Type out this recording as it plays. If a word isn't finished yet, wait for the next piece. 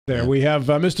There we have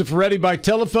Mr. Ferretti by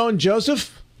telephone.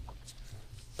 Joseph?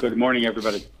 Good morning,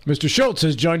 everybody. Mr. Schultz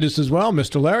has joined us as well.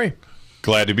 Mr. Larry?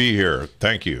 Glad to be here.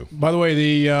 Thank you. By the way,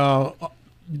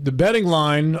 the betting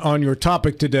line on your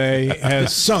topic today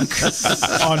has sunk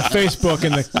on Facebook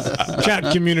and the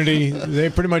chat community. They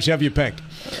pretty much have you pegged.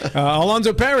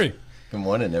 Alonzo Perry. Good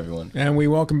morning, everyone. And we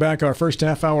welcome back our first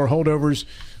half-hour holdovers,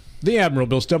 the Admiral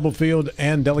Bill Stubblefield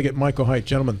and Delegate Michael Haidt.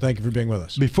 Gentlemen, thank you for being with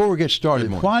us. Before we get started,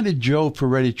 why did Joe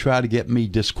Ferretti try to get me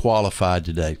disqualified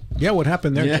today? Yeah, what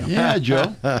happened there, Joe? Yeah,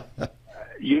 Joe.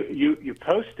 You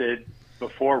posted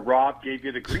before Rob gave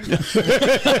you the green light.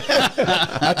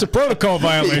 That's a protocol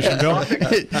violation, Bill.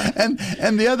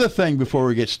 And the other thing before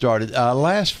we get started,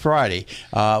 last Friday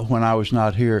when I was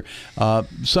not here,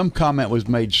 some comment was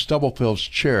made Stubblefield's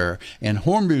chair, and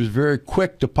Hornby was very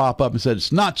quick to pop up and said,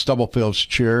 it's not Stubblefield's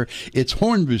chair, it's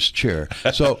Hornby's chair.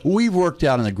 So we've worked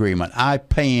out an agreement. I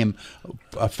pay him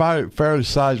a fairly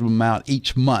sizable amount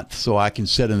each month so I can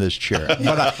sit in this chair.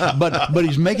 But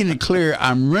he's making it clear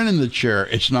I'm renting the chair.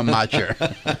 It's not my chair.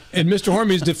 In Mr.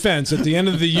 Hornby's defense, at the end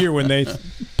of the year when they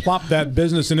plop that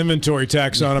business and inventory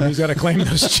tax on him, he's got to claim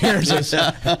those chairs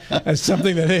as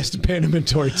something that he has to pay an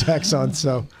inventory tax on.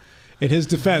 So in his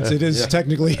defense, it is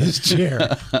technically his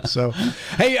chair. So,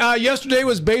 hey, yesterday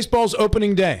was baseball's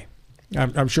opening day.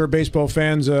 I'm sure baseball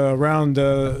fans around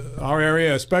our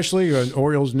area, especially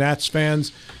Orioles, Nats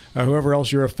fans, whoever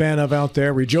else you're a fan of out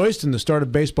there, rejoiced in the start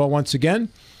of baseball once again.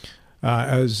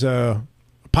 As a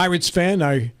Pirates fan,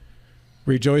 I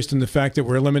rejoiced in the fact that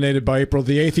we're eliminated by April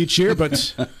the 8th each year,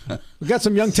 but we've got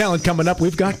some young talent coming up.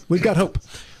 We've got hope.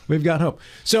 We've got hope.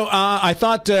 So I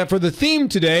thought for the theme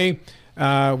today,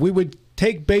 we would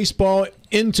take baseball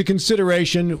into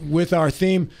consideration with our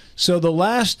theme. So the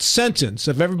last sentence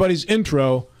of everybody's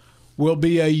intro will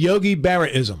be a Yogi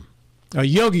Berra-ism, a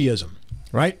Yogiism,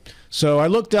 right? So I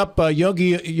looked up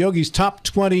Yogi's top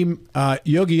 20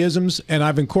 Yogiisms, and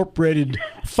I've incorporated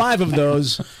 5 of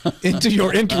those into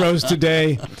your intros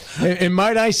today. And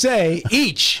might I say,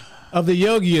 each of the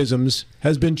Yogiisms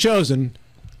has been chosen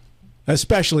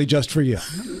especially just for you.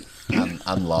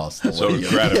 I'm lost. So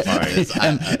gratifying.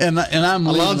 and I'm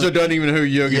Alonzo doesn't even know who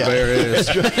Yogi Bear is.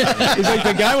 He's like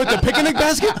the guy with the picnic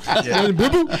basket? Yeah.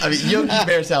 Boo-boo? I mean, Yogi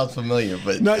Bear sounds familiar,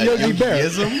 but Not Yogi Bear.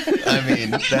 Yogiism? I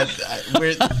mean,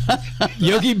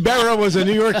 Yogi Berra was a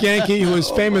New York Yankee who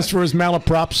was famous for his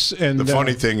malaprops. And The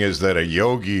funny thing is that a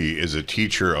yogi is a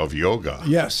teacher of yoga.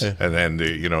 Yes. And then,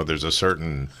 there's a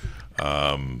certain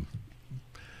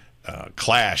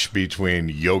clash between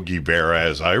Yogi Berra,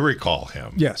 as I recall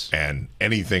him, yes, and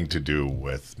anything to do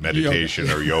with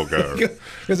meditation or yoga.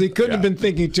 Because he couldn't have been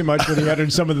thinking too much when he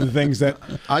uttered some of the things that...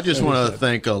 I just want to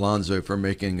thank Alonzo for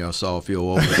making us all feel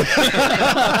old. All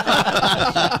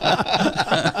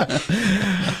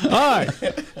right.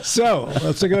 So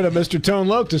let's go to Mr. Tone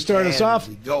Loc to start us off.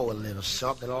 We go a little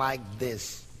something like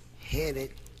this. Hit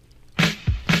it.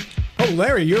 Oh,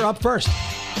 Larry, you're up first.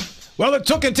 Well, it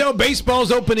took until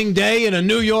baseball's opening day in a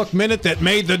New York minute that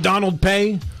made the Donald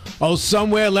pay. Oh,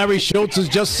 somewhere Larry Schultz is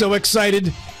just so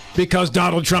excited because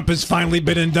Donald Trump has finally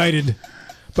been indicted.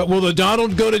 But will the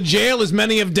Donald go to jail as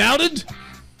many have doubted?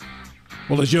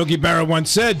 Well, as Yogi Berra once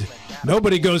said,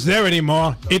 nobody goes there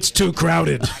anymore. It's too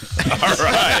crowded. All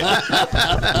right.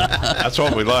 That's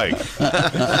what we like.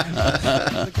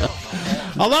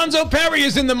 Alonzo Perry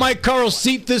is in the Mike Carl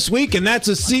seat this week, and that's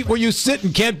a seat where you sit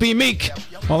and can't be meek.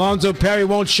 Alonzo Perry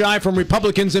won't shy from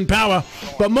Republicans in power,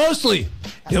 but mostly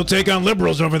he'll take on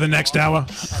liberals over the next hour.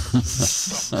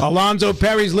 Alonzo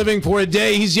Perry's living for a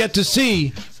day he's yet to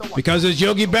see, because as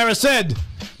Yogi Berra said,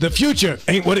 the future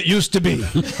ain't what it used to be.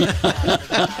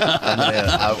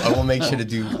 I will make sure to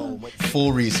do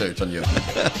full research on Yogi.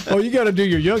 Oh, you got to do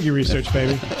your Yogi research,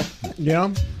 baby. You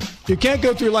know? You can't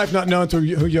go through life not knowing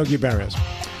who Yogi Berra is.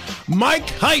 Mike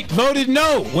Haidt voted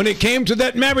no when it came to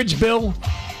that marriage bill,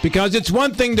 because it's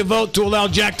one thing to vote to allow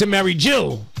Jack to marry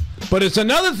Jill, but it's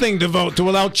another thing to vote to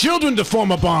allow children to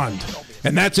form a bond.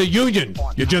 And that's a union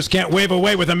you just can't wave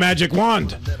away with a magic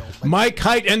wand. Mike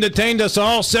Haidt entertained us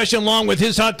all session long with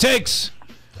his hot takes.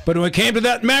 But when it came to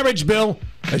that marriage bill,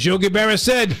 as Yogi Berra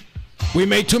said, we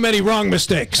made too many wrong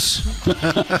mistakes.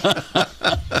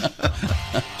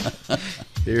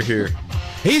 Hear, hear.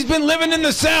 He's been living in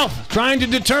the South, trying to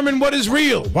determine what is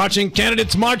real, watching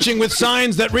candidates marching with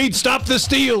signs that read, "Stop the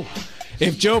Steal."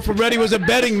 If Joe Ferretti was a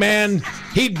betting man,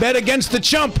 he'd bet against the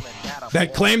chump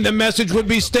that claimed the message would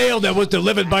be stale that was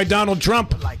delivered by Donald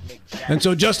Trump. And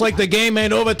so just like the game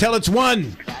ain't over till it's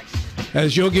won,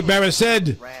 as Yogi Berra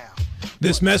said,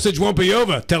 this message won't be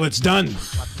over till it's done.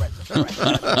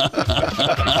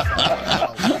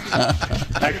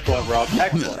 Excellent, Rob.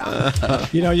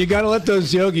 Excellent. You know, you got to let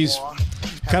those yogis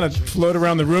kind of float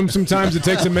around the room sometimes. It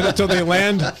takes a minute till they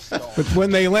land. But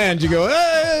when they land, you go,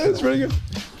 hey, it's pretty good.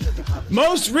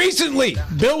 Most recently,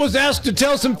 Bill was asked to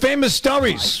tell some famous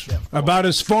stories about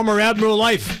his former Admiral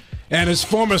life and his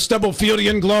former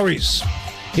Stubblefieldian glories.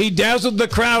 He dazzled the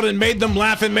crowd and made them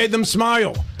laugh and made them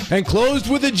smile, and closed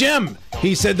with a gem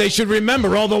he said they should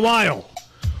remember all the while.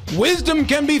 Wisdom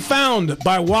can be found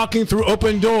by walking through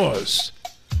open doors.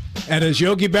 And as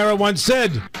Yogi Berra once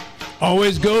said,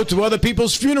 always go to other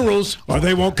people's funerals or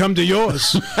they won't come to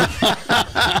yours.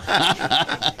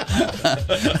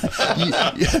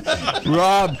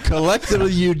 Rob,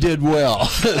 collectively you did well.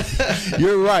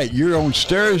 You're right. You're on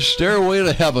stairway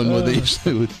to heaven with these.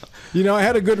 You know, I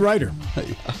had a good writer.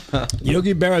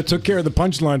 Yogi Berra took care of the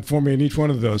punchline for me in each one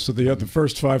of those, so the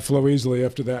first 5 flow easily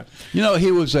after that. You know, he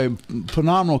was a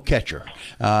phenomenal catcher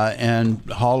and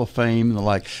Hall of Fame and the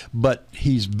like, but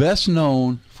he's best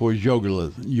known for his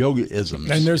yogaisms.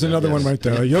 And there's another one right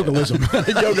there, yogalism.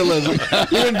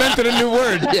 Yogalism. You invented a new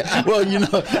word. Yeah, well, you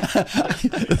know,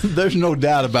 there's no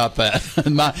doubt about that.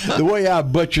 The way I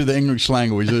butcher the English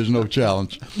language, there's no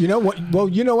challenge. You know what? Well,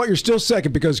 you know what? You're still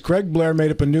second because Craig Blair made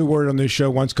up a new word on this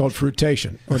show once called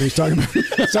fruitation. When he's talking about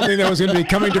something that was going to be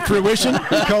coming to fruition,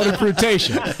 he called it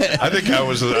fruitation. I think I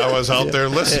was out there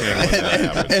listening when that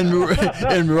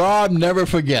happened. And Rob never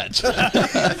forgets.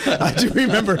 I do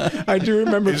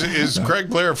remember. Is Craig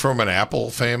Blair from an apple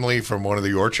family, from one of the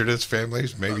orchardist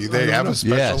families? Maybe they have a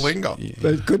special lingo.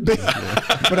 It could be.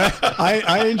 But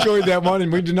I enjoyed that one,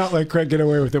 and we did not let Craig get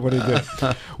away with it when he did.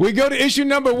 We go to issue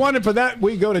number 1, and for that,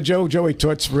 we go to Joey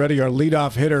Toots Ferretti, our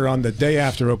leadoff hitter on the day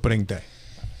after opening day.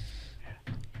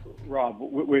 Rob,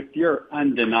 with your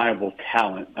undeniable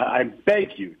talent, I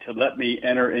beg you to let me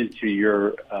enter into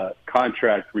your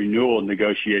contract renewal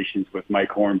negotiations with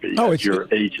Mike Hornby as your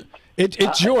agent.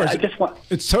 It's yours.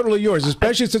 It's totally yours,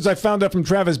 especially since I found out from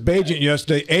Travis Bagent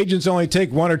yesterday, agents only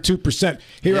take 1 or 2%.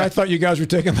 Here, I thought you guys were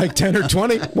taking like 10 or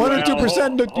 20. 1 or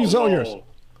 2%, it's all yours.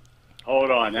 Hold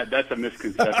on, that's a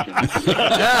misconception.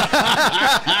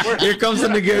 Here comes the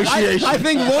negotiation. I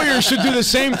think lawyers should do the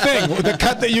same thing. The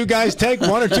cut that you guys take, 1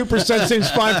 or 2%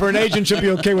 seems fine for an agent. Should be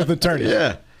okay with attorneys.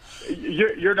 Yeah.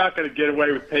 You're not going to get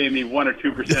away with paying me 1 or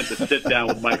 2% to sit down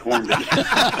with Mike Hornby.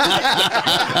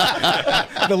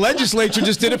 The legislature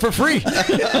just did it for free.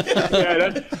 Yeah,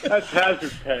 that's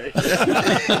hazard pay.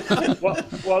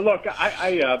 well, look,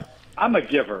 I'm a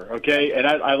giver, okay, and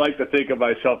I like to think of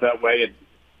myself that way. And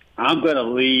I'm going to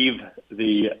leave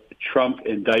the Trump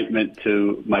indictment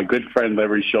to my good friend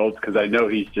Larry Schultz because I know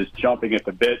he's just jumping at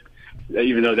the bit,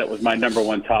 even though that was my number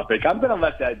 1 topic. I'm going to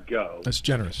let that go. That's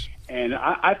generous. And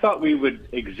I thought we would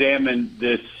examine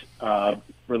this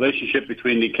relationship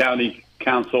between the county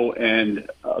council and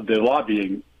the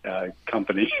lobbying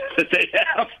company that they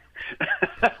have.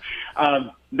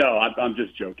 No, I'm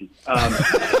just joking.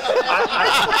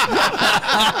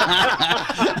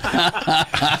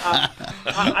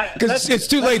 Because it's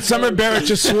too late. Summer Barrett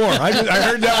just swore. I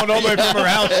heard that one all the way from her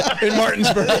house in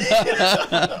Martinsburg.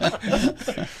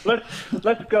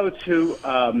 Let's go to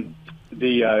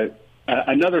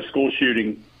another school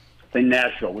shooting in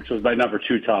Nashville, which was my number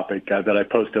 2 topic that I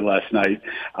posted last night,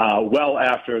 well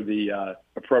after the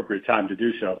appropriate time to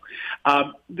do so.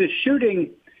 The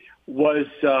shooting was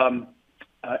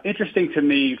interesting to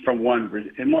me in one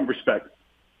respect.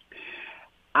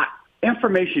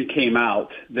 Information came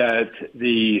out that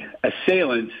the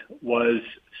assailant was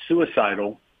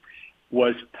suicidal,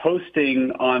 was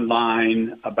posting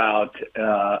online about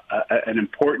an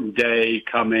important day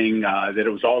coming, that it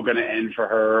was all going to end for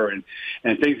her and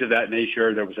things of that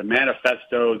nature. There was a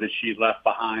manifesto that she left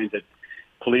behind that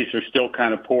police are still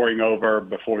kind of poring over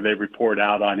before they report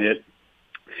out on it.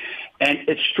 And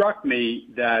it struck me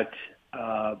that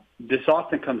this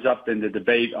often comes up in the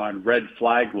debate on red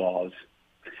flag laws,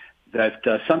 that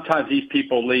sometimes these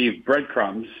people leave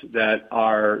breadcrumbs that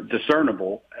are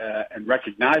discernible and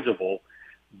recognizable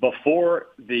before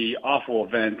the awful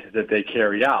event that they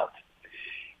carried out.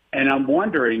 And I'm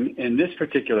wondering, in this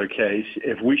particular case,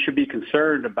 if we should be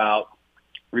concerned about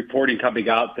reporting coming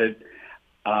out that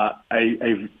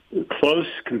a close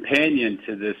companion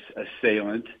to this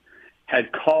assailant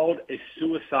had called a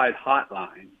suicide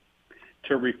hotline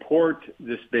to report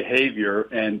this behavior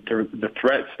and to the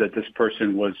threats that this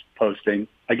person was posting,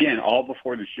 again, all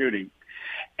before the shooting.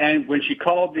 And when she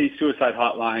called the suicide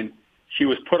hotline, she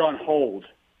was put on hold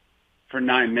for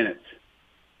 9 minutes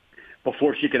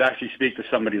before she could actually speak to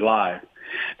somebody live.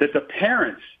 That the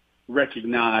parents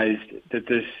recognized that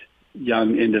this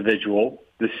young individual,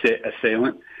 this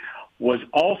assailant, was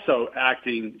also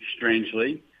acting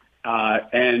strangely,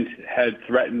 and had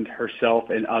threatened herself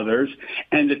and others,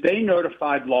 and that they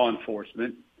notified law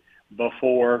enforcement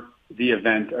before the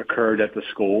event occurred at the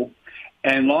school,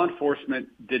 and law enforcement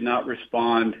did not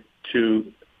respond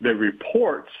to the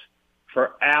reports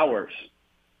for hours.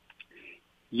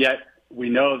 Yet we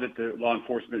know that the law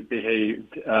enforcement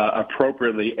behaved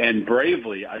appropriately and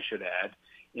bravely, I should add,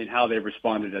 in how they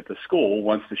responded at the school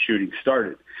once the shooting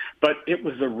started. But it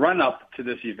was the run-up to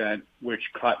this event which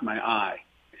caught my eye.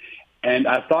 And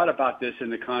I thought about this in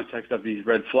the context of these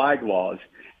red flag laws.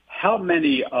 How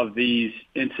many of these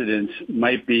incidents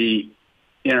might be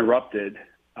interrupted,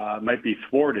 might be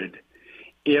thwarted,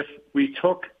 if we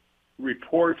took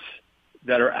reports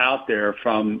that are out there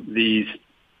from these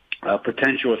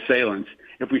potential assailants,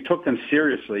 if we took them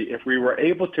seriously, if we were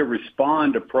able to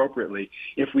respond appropriately,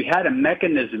 if we had a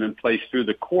mechanism in place through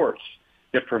the courts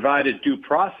that provided due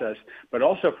process, but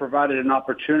also provided an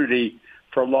opportunity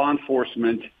for law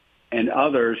enforcement and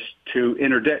others to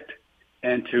interdict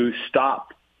and to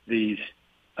stop these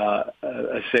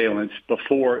assailants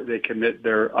before they commit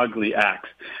their ugly acts.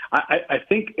 I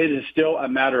think it is still a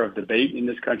matter of debate in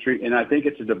this country, and I think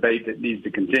it's a debate that needs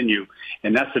to continue,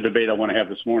 and that's the debate I want to have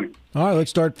this morning. All right, let's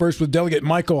start first with Delegate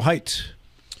Michael Haidt.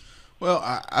 Well,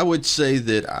 I would say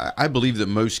that I believe that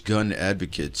most gun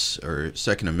advocates or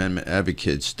Second Amendment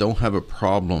advocates don't have a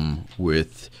problem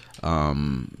with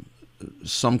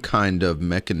some kind of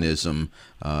mechanism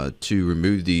to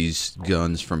remove these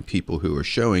guns from people who are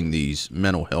showing these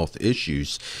mental health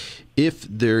issues, if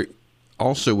there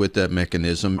also with that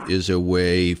mechanism is a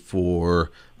way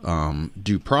for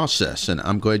due process. And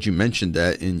I'm glad you mentioned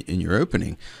that in your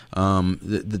opening.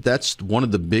 That's one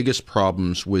of the biggest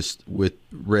problems with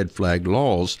red flag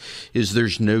laws is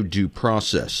there's no due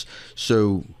process.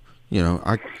 So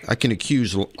I can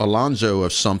accuse Alonzo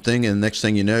of something, and next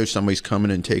thing you know, somebody's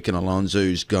coming and taking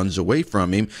Alonzo's guns away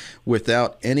from him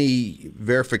without any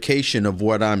verification of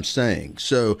what I'm saying.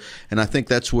 So, and I think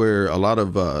that's where a lot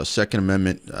of Second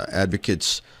Amendment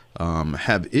advocates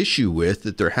have issue with,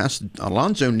 that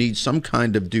Alonzo needs some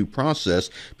kind of due process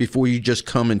before you just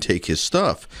come and take his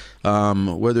stuff,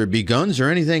 whether it be guns or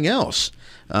anything else.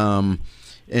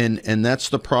 And that's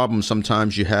the problem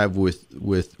sometimes you have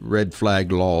with red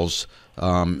flag laws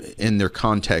in their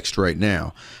context right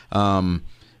now.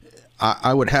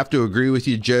 I would have to agree with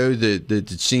you, Joe, that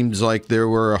it seems like there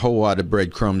were a whole lot of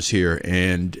breadcrumbs here,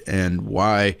 and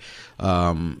why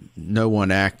no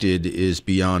one acted is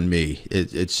beyond me.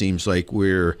 It seems like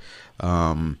we're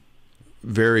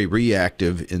very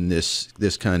reactive in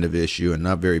this kind of issue and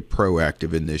not very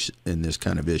proactive in this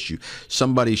kind of issue.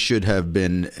 Somebody should have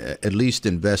been at least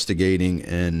investigating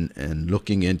and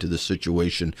looking into the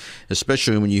situation,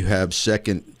 especially when you have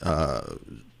second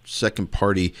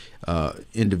party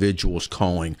individuals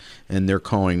calling, and they're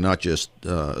calling not just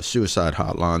suicide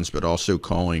hotlines but also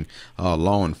calling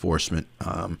law enforcement,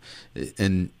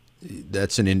 and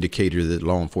that's an indicator that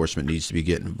law enforcement needs to be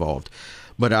getting involved.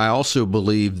 But I also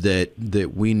believe that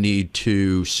we need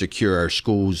to secure our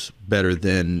schools better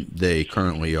than they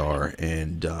currently are.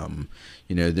 And,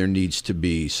 there needs to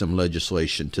be some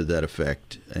legislation to that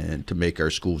effect, and to make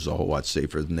our schools a whole lot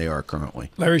safer than they are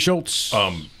currently. Larry Schultz.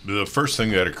 The first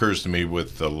thing that occurs to me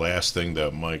with the last thing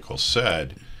that Michael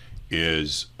said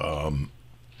is, of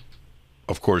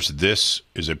course, this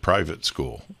is a private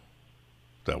school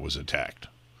that was attacked.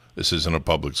 This isn't a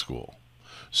public school.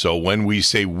 So when we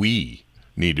say we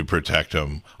need to protect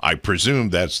them, I presume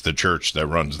that's the church that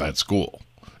runs that school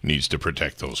needs to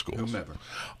protect those schools. Whomever.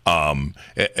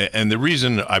 And the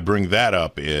reason I bring that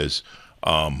up is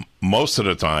most of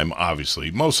the time,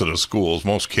 obviously, most of the schools,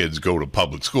 most kids go to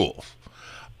public schools.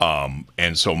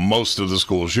 And so most of the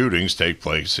school shootings take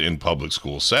place in public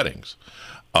school settings.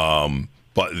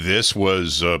 But this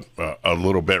was a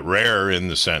little bit rare in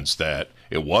the sense that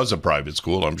it was a private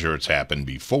school. I'm sure it's happened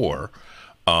before.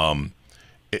 But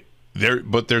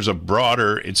there's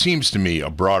it seems to me, a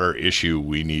broader issue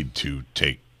we need to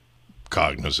take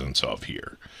cognizance of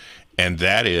here. And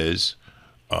that is,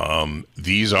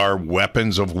 these are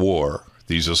weapons of war,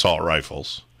 these assault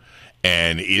rifles.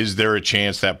 And is there a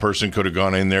chance that person could have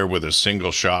gone in there with a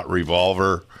single shot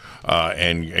revolver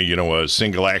and a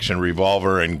single action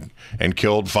revolver and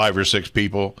killed 5 or 6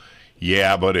 people?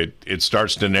 Yeah, but it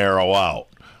starts to narrow out.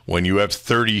 When you have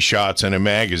 30 shots in a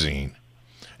magazine,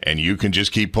 and you can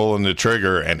just keep pulling the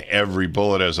trigger, and every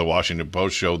bullet, as the Washington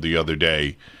Post showed the other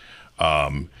day,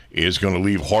 is going to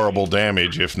leave horrible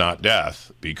damage, if not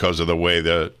death, because of the way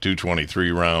the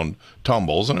 223 round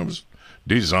tumbles. And it was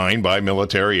designed by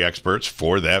military experts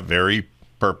for that very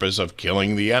purpose of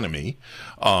killing the enemy.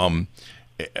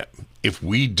 If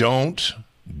we don't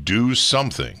do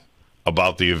something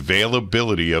about the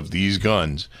availability of these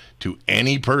guns to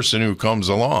any person who comes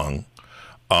along,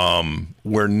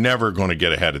 we're never going to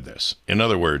get ahead of this. In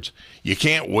other words, you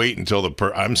can't wait until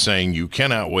I'm saying you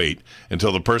cannot wait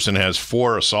until the person has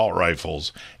 4 assault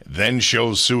rifles, then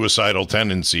shows suicidal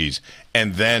tendencies,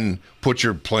 and then put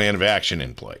your plan of action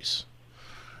in place.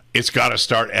 It's got to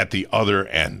start at the other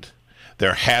end.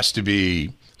 There has to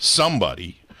be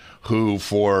somebody who,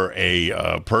 for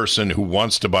a person who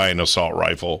wants to buy an assault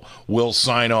rifle, will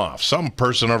sign off, some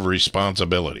person of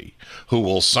responsibility who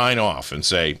will sign off and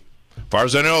say, as far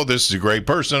as I know, this is a great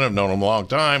person. I've known him a long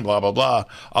time, blah, blah, blah.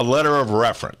 A letter of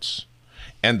reference.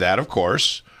 And that, of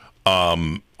course,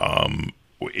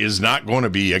 is not going to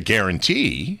be a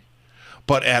guarantee,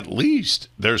 but at least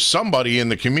there's somebody in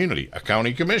the community, a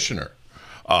county commissioner,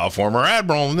 a former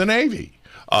admiral in the Navy,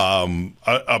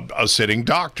 a sitting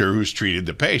doctor who's treated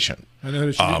the patient. I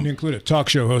noticed you didn't include a talk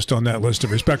show host on that list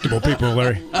of respectable people,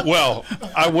 Larry. Well,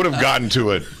 I would have gotten to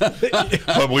it,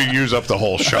 but we'd use up the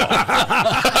whole show.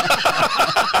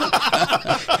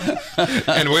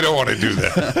 And we don't want to do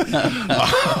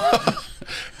that.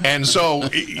 And so,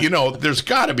 there's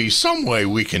got to be some way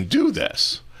we can do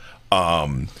this.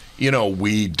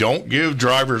 We don't give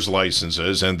driver's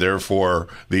licenses and therefore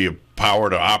the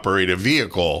power to operate a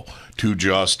vehicle to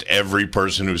just every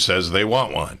person who says they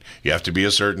want one. You have to be a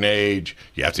certain age.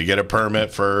 You have to get a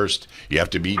permit first. You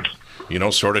have to be,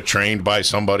 sort of trained by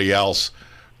somebody else.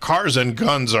 Cars and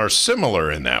guns are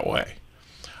similar in that way.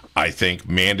 I think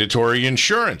mandatory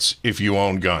insurance, if you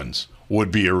own guns,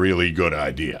 would be a really good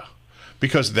idea,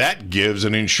 because that gives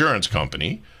an insurance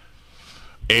company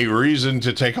a reason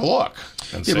to take a look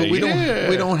and say, but we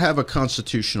don't have a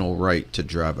constitutional right to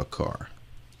drive a car.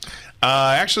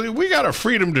 Actually, we got a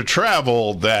freedom to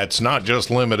travel that's not just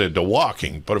limited to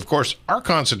walking. But, of course, our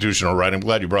constitutional right, I'm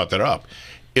glad you brought that up,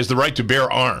 is the right to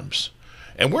bear arms.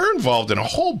 And we're involved in a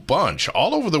whole bunch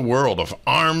all over the world of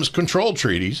arms control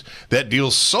treaties that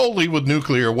deal solely with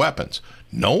nuclear weapons.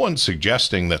 No one's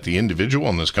suggesting that the individual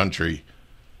in this country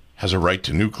has a right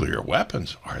to nuclear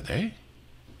weapons, are they?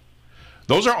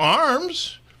 Those are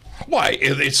arms. Why,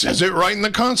 it says it right in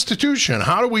the Constitution.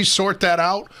 How do we sort that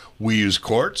out? We use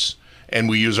courts. And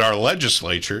we use our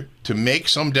legislature to make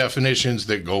some definitions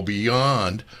that go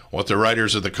beyond what the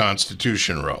writers of the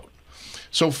Constitution wrote.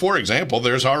 So, for example,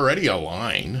 there's already a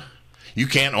line. You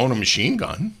can't own a machine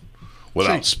gun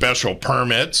without special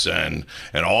permits and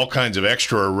all kinds of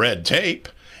extra red tape.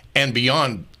 And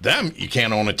beyond them, you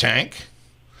can't own a tank,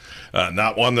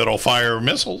 not one that'll fire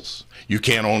missiles. You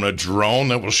can't own a drone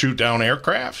that will shoot down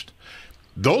aircraft.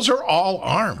 Those are all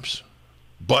arms.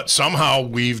 But somehow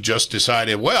we've just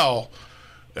decided, well,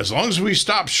 as long as we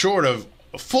stop short of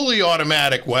fully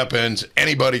automatic weapons,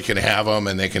 anybody can have them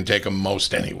and they can take them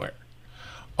most anywhere.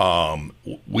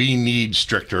 We need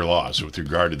stricter laws with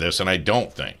regard to this, and I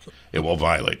don't think it will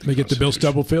violate the Constitution. Let me get to Bill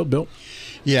Stubblefield. Bill?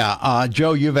 Yeah,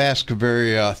 Joe, you've asked a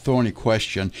very thorny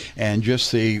question, and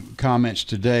just the comments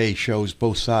today shows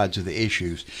both sides of the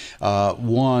issues.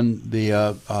 One,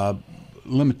 the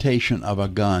limitation of our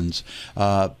guns.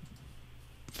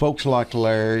 Folks like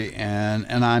Larry and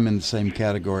I'm in the same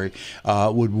category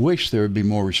would wish there would be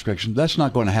more restrictions. That's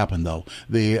not going to happen, though.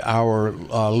 Our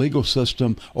legal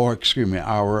system, our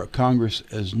Congress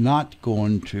is not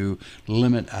going to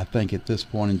limit, I think, at this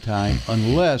point in time,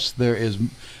 unless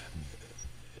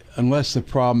the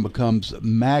problem becomes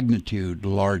magnitude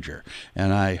larger,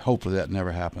 and hopefully that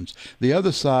never happens. The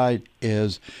other side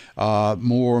is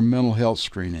more mental health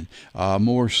screening,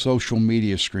 more social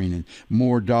media screening,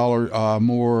 more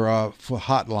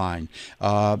hotline,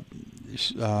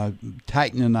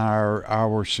 tightening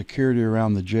our security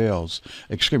around the jails,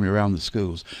 around the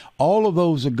schools. All of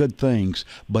those are good things,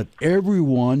 but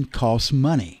everyone costs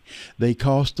money. They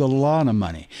cost a lot of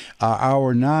money.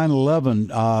 Our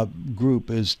 9/11 group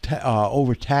is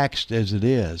overtaxed as it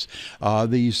is.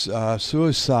 These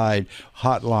suicide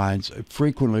hotlines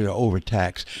frequently are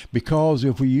overtaxed because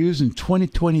if we're using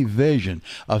 20/20 vision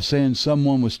of saying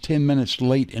someone was 10 minutes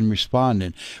late in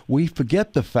responding, we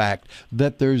forget the fact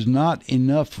that there's not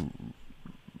enough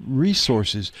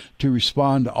resources to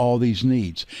respond to all these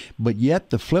needs. But yet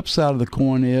the flip side of the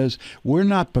coin is we're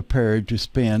not prepared to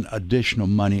spend additional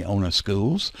money on our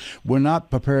schools. We're not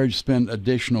prepared to spend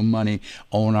additional money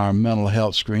on our mental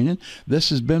health screening. This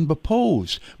has been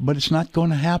proposed, but it's not going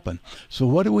to happen. So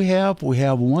what do we have? We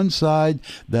have one side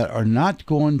that are not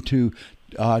going to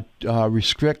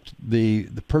restrict the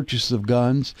purchase of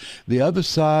guns. The other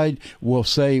side will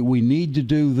say we need to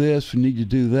do this, we need to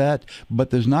do that, but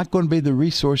there's not going to be the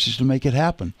resources to make it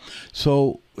happen.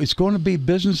 So it's going to be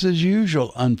business as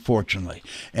usual, unfortunately.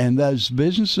 And that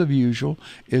business as usual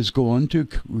is going to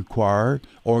require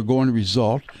or going to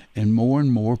result in more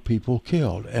and more people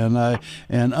killed. And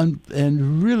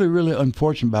really, really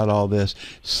unfortunate about all this,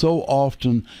 so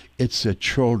often it's the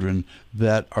children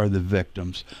that are the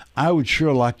victims. I would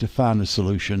sure like to find a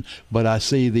solution, but I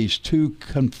see these two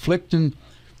conflicting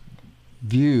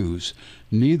views.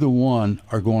 Neither one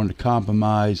are going to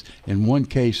compromise. In one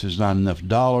case, there's not enough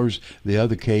dollars. The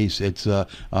other case, it's the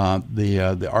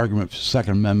argument for the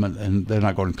Second Amendment, and they're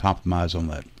not going to compromise on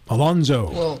that. Alonzo.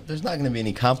 Well, there's not going to be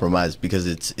any compromise because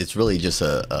it's really just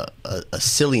a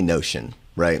silly notion,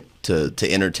 right? To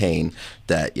entertain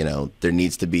that, you know, there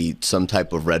needs to be some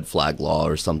type of red flag law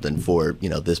or something for, you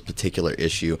know, this particular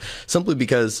issue, simply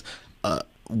because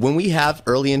when we have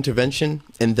early intervention,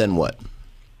 and then what?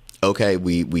 Okay,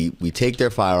 we take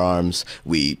their firearms,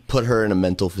 we put her in a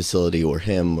mental facility, or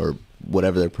him, or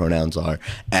whatever their pronouns are,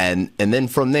 and then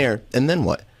from there, and then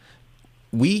what?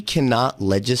 We cannot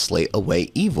legislate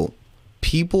away evil.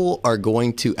 People are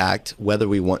going to act whether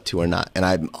we want to or not,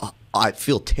 and I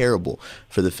feel terrible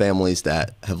for the families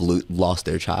that have lost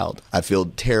their child. I feel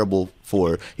terrible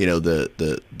for, you know,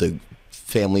 the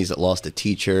families that lost a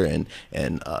teacher and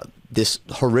this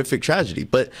horrific tragedy.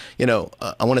 But, you know,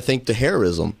 I want to thank the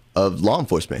heroism of law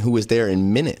enforcement, who was there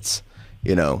in minutes,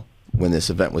 you know, when this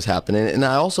event was happening. And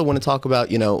I also want to talk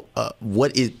about, you know,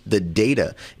 what the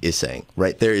data is saying,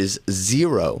 right? There is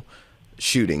 0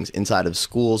 shootings inside of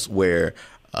schools where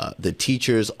the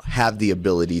teachers have the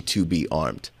ability to be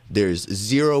armed. There's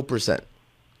 0%.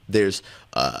 There's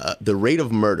the rate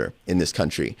of murder in this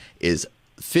country is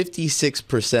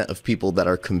 56% of people that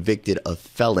are convicted of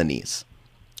felonies.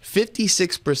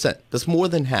 56%. That's more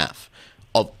than half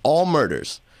of all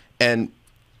murders. And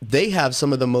they have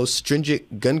some of the most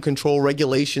stringent gun control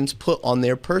regulations put on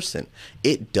their person.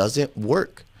 It doesn't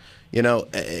work. You know,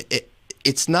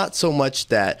 it's not so much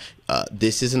that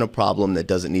this isn't a problem that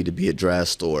doesn't need to be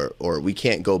addressed, or we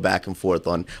can't go back and forth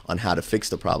on how to fix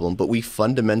the problem, but we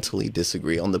fundamentally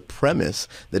disagree on the premise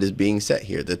that is being set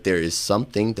here, that there is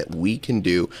something that we can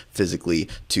do physically,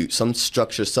 to some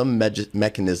structure, some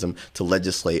mechanism to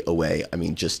legislate away, I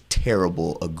mean, just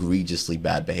terrible, egregiously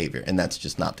bad behavior, and that's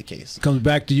just not the case. Comes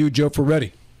back to you, Joe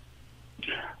Ferretti.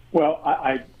 Well,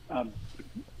 I'm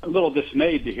a little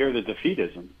dismayed to hear the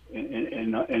defeatism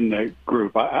in the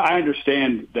group. I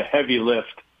understand the heavy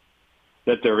lift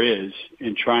that there is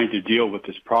in trying to deal with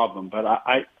this problem, but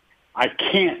I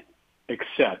can't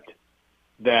accept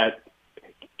that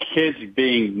kids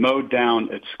being mowed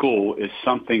down at school is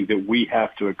something that we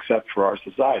have to accept for our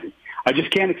society. I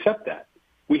just can't accept that.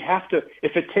 We have to,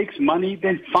 if it takes money,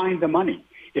 then find the money.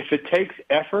 If it takes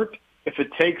effort, if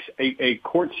it takes a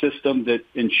court system that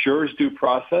ensures due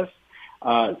process,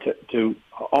 to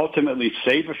ultimately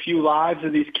save a few lives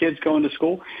of these kids going to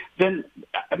school, then,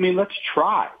 I mean, let's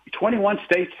try. 21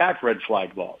 states have red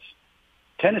flag laws.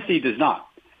 Tennessee does not,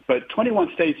 but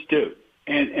 21 states do.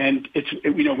 And it's,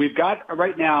 you know, we've got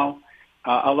right now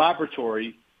a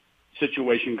laboratory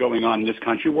situation going on in this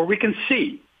country where we can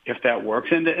see if that works.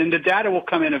 And the data will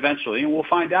come in eventually, and we'll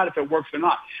find out if it works or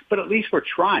not. But at least we're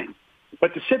trying.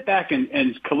 But to sit back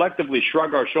and collectively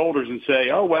shrug our shoulders and say,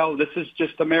 oh, well, this is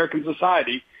just American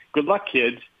society. Good luck,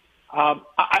 kids.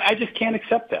 I just can't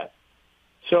accept that.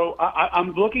 So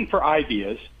I'm looking for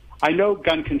ideas. I know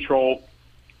gun control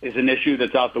is an issue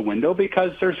that's out the window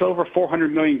because there's over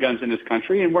 400 million guns in this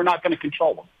country, and we're not going to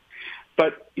control them.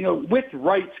 But, you know, with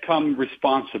rights come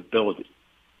responsibility.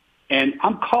 And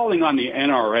I'm calling on the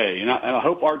NRA, and I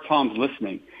hope Art Tom's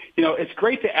listening. You know, it's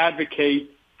great to advocate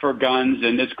for guns,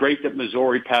 and it's great that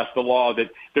Missouri passed a law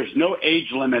that there's no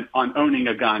age limit on owning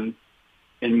a gun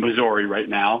in Missouri right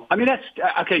now. I mean, that's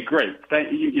okay, great.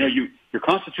 Your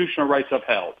constitutional rights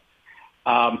upheld.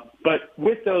 But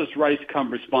with those rights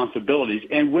come responsibilities.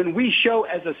 And when we show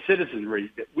as a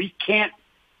citizenry that we can't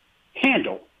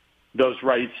handle those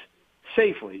rights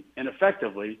safely and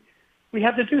effectively, we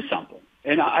have to do something.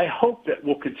 And I hope that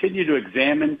we'll continue to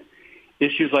examine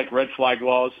issues like red flag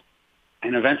laws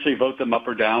and eventually vote them up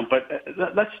or down. But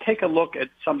let's take a look at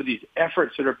some of these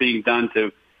efforts that are being done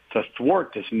to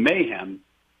thwart this mayhem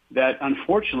that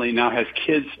unfortunately now has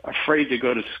kids afraid to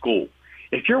go to school.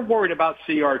 If you're worried about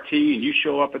CRT and you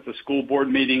show up at the school board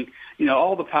meeting, you know,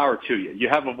 all the power to you. You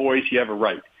have a voice, you have a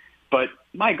right. But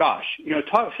my gosh, you know,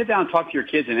 sit down and talk to your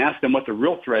kids and ask them what the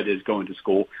real threat is going to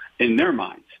school in their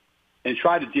minds and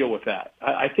try to deal with that.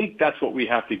 I think that's what we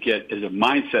have to get as a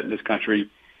mindset in this country,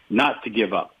 not to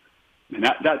give up. And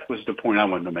that was the point I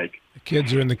wanted to make. The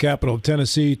kids are in the capital of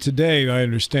Tennessee today, I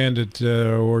understand it,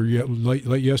 or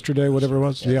late yesterday, whatever it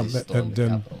was.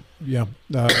 Yeah.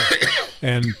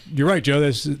 And you're right, Joe.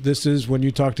 This is when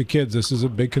you talk to kids. This is a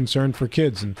big concern for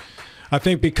kids, and I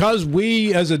think because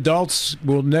we as adults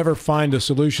will never find a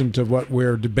solution to what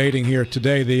we're debating here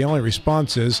today, the only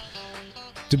response is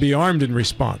to be armed in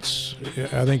response.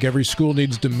 I think every school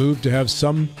needs to move to have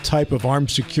some type of armed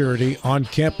security on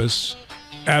campus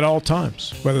at all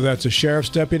times, whether that's a sheriff's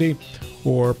deputy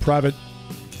or private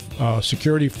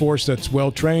security force that's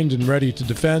well-trained and ready to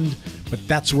defend. But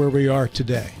that's where we are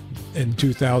today in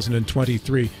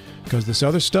 2023, because this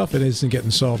other stuff, it isn't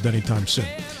getting solved anytime soon.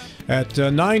 At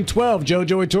 9:12,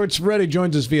 Joey Tort's-Ferretti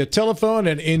joins us via telephone,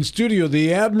 and in studio,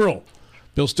 the Admiral,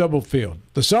 Bill Stubblefield,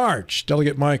 the Sarge,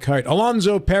 Delegate Mike Height,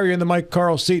 Alonzo Perry in the Mike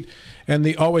Carl seat, and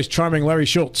the always charming Larry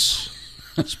Schultz,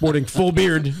 sporting full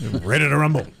beard, ready to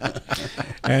rumble.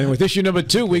 And with issue number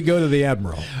 2, we go to the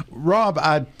Admiral. Rob,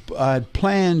 I'd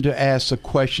planned to ask a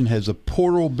question, has the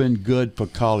portal been good for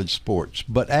college sports?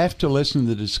 But after listening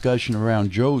to the discussion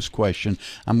around Joe's question,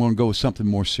 I'm going to go with something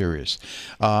more serious.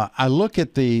 I look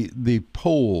at the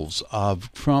polls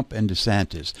of Trump and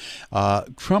DeSantis.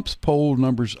 Trump's poll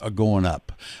numbers are going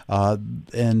up, and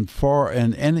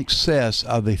in excess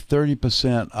of the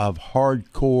 30% of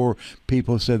hardcore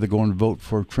people said they're going to vote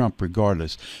for Trump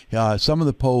regardless. Some of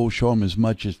the polls show him as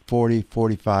much as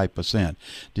 40-45%.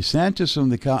 DeSantis,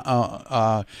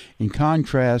 in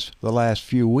contrast, the last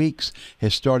few weeks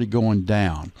has started going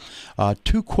down.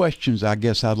 2 questions I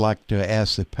guess I'd like to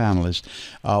ask the panelists.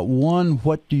 One,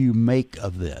 what do you make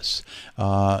of this?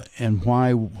 And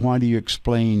why do you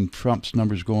explain Trump's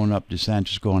numbers going up,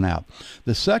 DeSantis going out?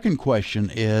 The second question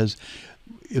is,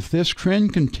 if this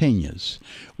trend continues,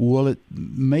 will it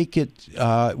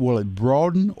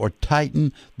broaden or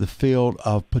tighten the field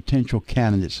of potential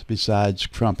candidates besides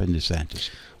Trump and DeSantis?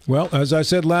 Well, as I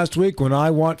said last week, when I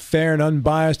want fair and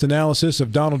unbiased analysis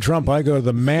of Donald Trump, I go to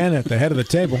the man at the head of the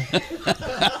table.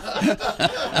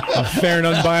 A fair and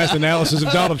unbiased analysis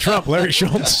of Donald Trump, Larry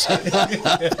Schultz.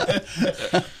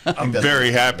 I'm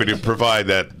very happy to provide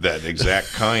that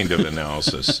exact kind of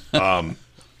analysis.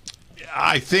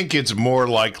 I think it's more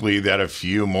likely that a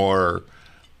few more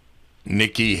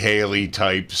Nikki Haley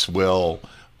types will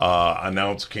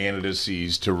announce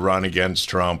candidacies to run against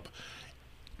Trump,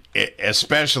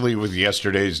 especially with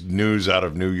yesterday's news out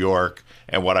of New York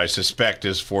and what I suspect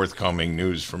is forthcoming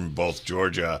news from both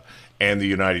Georgia and the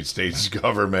United States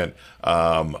government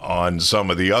on some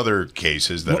of the other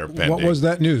cases that are pending. What was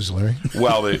that news, Larry?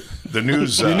 Well, the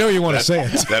news... you know you want to say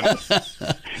it.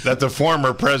 That the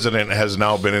former president has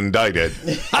now been indicted,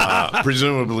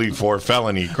 presumably for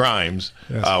felony crimes.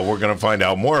 Yes. We're going to find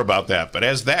out more about that. But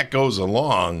as that goes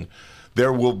along,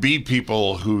 there will be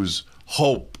people whose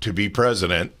hope to be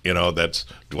president, that's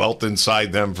dwelt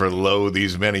inside them for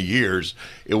these many years.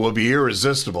 It will be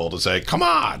irresistible to say, come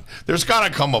on, there's got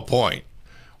to come a point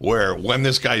where when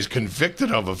this guy's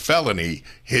convicted of a felony,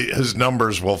 his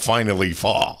numbers will finally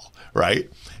fall,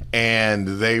 right? And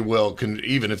they will,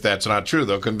 even if that's not true,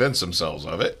 they'll convince themselves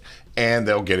of it, and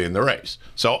they'll get in the race.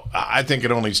 So I think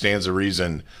it only stands to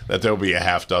reason that there'll be a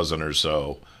half dozen or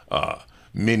so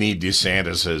mini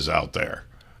DeSantises out there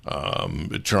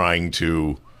trying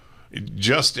to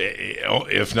just,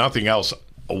 if nothing else,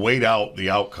 wait out the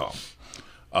outcome.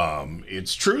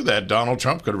 It's true that Donald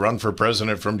Trump could run for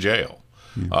president from jail.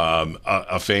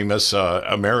 A famous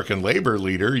American labor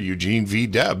leader, Eugene V.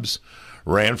 Debs,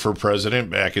 ran for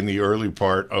president back in the early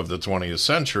part of the 20th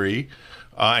century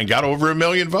and got over 1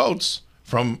 million votes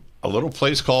from a little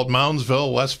place called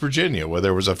Moundsville, West Virginia, where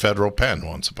there was a federal pen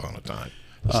once upon a time.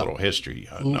 This little history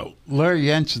note. Larry,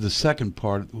 you answered the second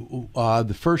part.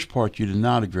 The first part you did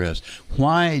not address.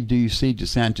 Why do you see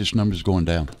DeSantis' numbers going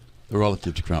down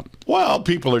relative to Trump? Well,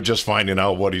 people are just finding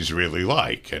out what he's really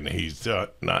like, and he's a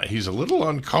little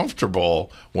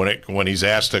uncomfortable when he's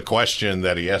asked a question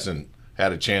that he hasn't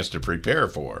had a chance to prepare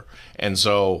for. And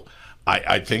so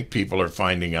I think people are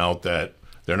finding out that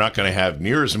they're not going to have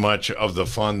near as much of the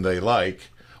fun they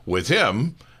like with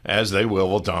him as they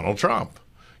will with Donald Trump.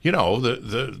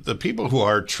 The people who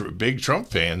are big Trump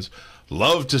fans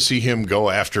love to see him go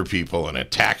after people and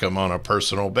attack them on a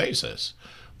personal basis.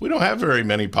 We don't have very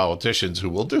many politicians who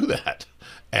will do that.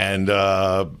 And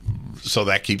so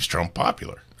that keeps Trump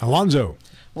popular. Alonzo.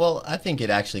 Well, I think it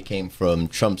actually came from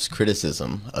Trump's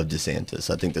criticism of DeSantis.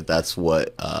 I think that's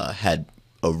what had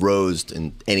arose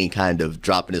in any kind of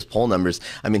drop in his poll numbers.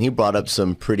 I mean, he brought up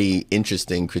some pretty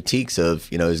interesting critiques of,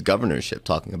 his governorship,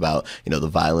 talking about, the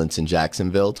violence in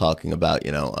Jacksonville, talking about,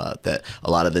 that a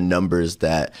lot of the numbers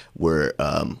that were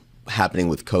happening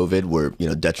with COVID were,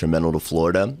 detrimental to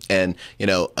Florida. And,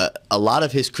 a lot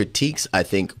of his critiques, I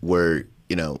think, were,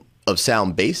 of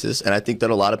sound basis, and I think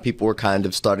that a lot of people were kind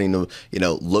of starting to,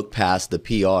 look past the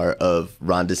PR of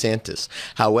Ron DeSantis.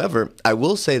 However, I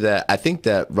will say that I think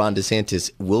that Ron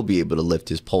DeSantis will be able to lift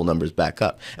his poll numbers back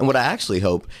up. And what I actually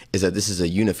hope is that this is a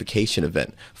unification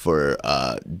event for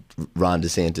Ron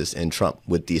DeSantis and Trump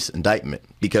with this indictment.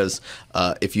 Because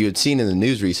if you had seen in the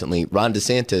news recently, Ron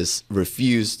DeSantis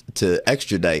refused to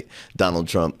extradite Donald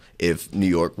Trump if New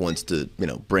York wants to,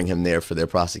 bring him there for their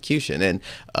prosecution. And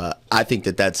I think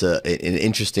that that's an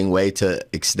interesting way to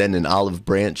extend an olive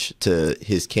branch to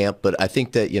his camp. But I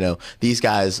think that, these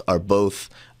guys are both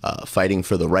fighting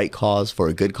for the right cause, for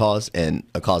a good cause, and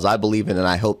a cause I believe in. And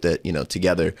I hope that,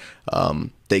 together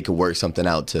they could work something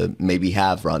out to maybe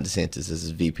have Ron DeSantis as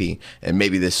his VP. And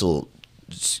maybe this will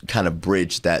kind of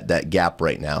bridge that gap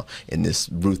right now in this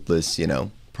ruthless,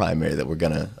 primary that we're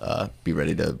going to be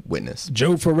ready to witness.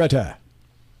 Joe Ferretta.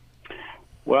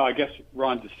 Well, I guess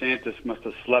Ron DeSantis must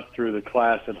have slept through the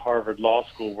class at Harvard Law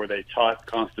School where they taught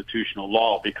constitutional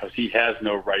law, because he has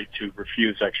no right to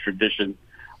refuse extradition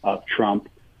of Trump.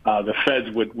 The feds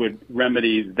would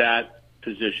remedy that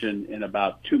position in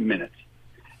about 2 minutes.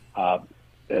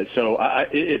 So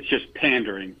it's just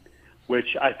pandering,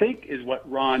 which I think is what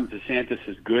Ron DeSantis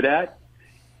is good at,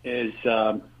 is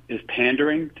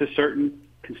pandering to certain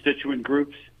constituent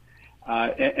groups.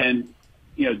 And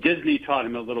Disney taught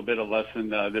him a little bit of lesson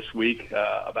this week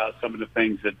about some of the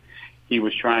things that he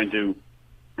was trying to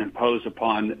impose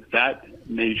upon that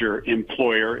major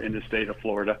employer in the state of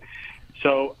Florida.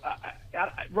 So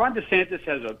Ron DeSantis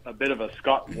has a bit of a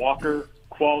Scott Walker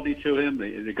quality to him,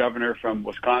 the governor from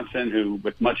Wisconsin, who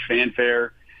with much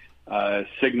fanfare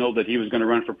signaled that he was going to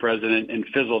run for president and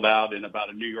fizzled out in about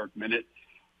a New York minute.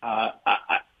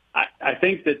 I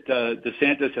think that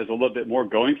DeSantis has a little bit more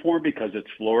going for him because it's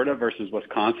Florida versus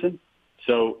Wisconsin.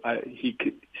 So he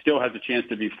still has a chance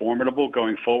to be formidable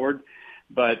going forward.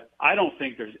 But I don't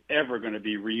think there's ever going to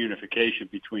be reunification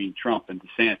between Trump and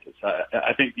DeSantis.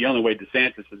 I think the only way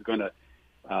DeSantis is going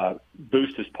to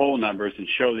boost his poll numbers and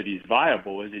show that he's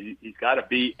viable is he's got to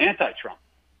be anti-Trump,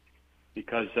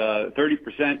 because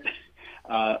 30%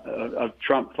 of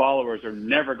Trump followers are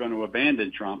never going to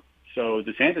abandon Trump. So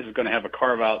DeSantis is going to have to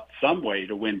carve out some way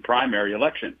to win primary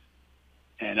elections.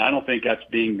 And I don't think that's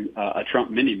being a Trump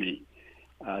mini-me.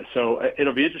 So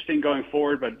it'll be interesting going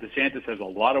forward, but DeSantis has a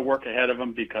lot of work ahead of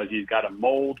him because he's got to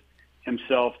mold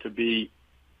himself to be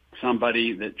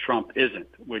somebody that Trump isn't,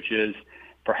 which is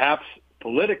perhaps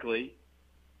politically,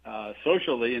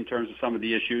 socially, in terms of some of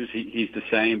the issues, he's the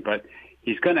same, but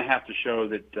he's going to have to show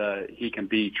that he can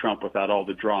be Trump without all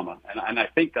the drama. And I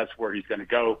think that's where he's going to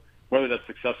go. Whether that's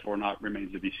successful or not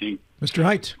remains to be seen. Mr.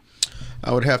 Height.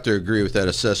 I would have to agree with that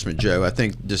assessment, Joe. I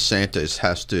think DeSantis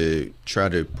has to try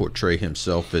to portray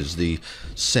himself as the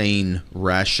sane,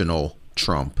 rational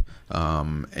Trump,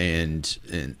 and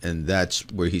that's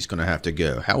where he's going to have to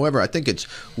go. However, I think it's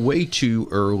way too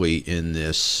early in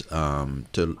this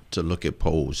to look at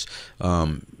polls.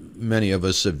 Many of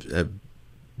us have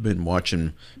been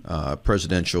watching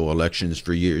presidential elections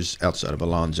for years, outside of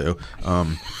Alonzo,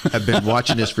 have been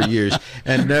watching this for years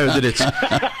and know that it's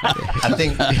I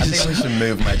think we should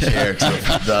move my chair to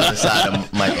the other side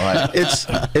of Michael Hyde.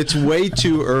 It's way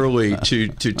too early to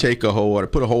take put a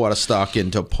whole lot of stock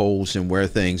into polls and where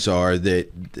things are.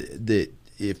 That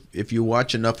if you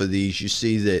watch enough of these, you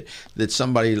see that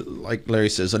somebody like Larry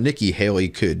says, a Nikki Haley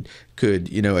could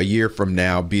a year from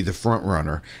now be the front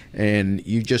runner, and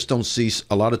you just don't see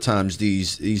a lot of times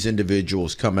these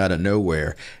individuals come out of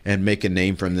nowhere and make a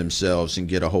name for themselves and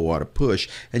get a whole lot of push.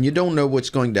 And you don't know what's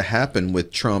going to happen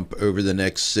with Trump over the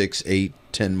next 6, 8,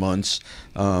 10 months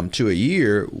to a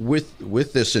year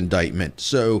with this indictment.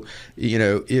 So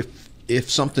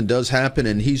if something does happen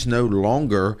and he's no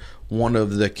longer one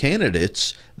of the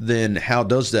candidates, then how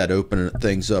does that open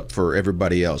things up for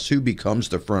everybody else? Who becomes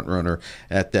the front runner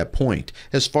at that point?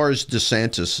 As far as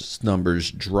DeSantis'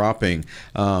 numbers dropping,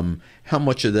 how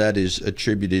much of that is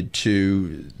attributed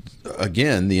to,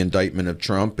 again, the indictment of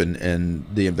Trump and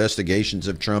the investigations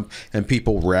of Trump and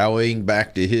people rallying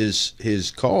back to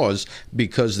his cause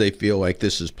because they feel like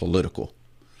this is political?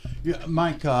 Yeah,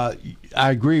 Mike, I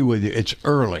agree with you. It's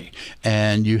early,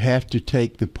 and you have to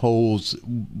take the polls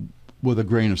with a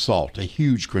grain of salt, a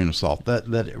huge grain of salt.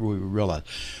 That we realize,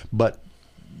 but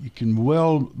you can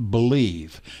well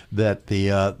believe that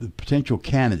the potential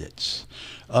candidates,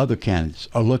 other candidates,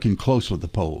 are looking close with the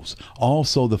polls.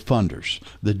 Also, the funders,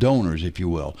 the donors, if you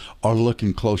will, are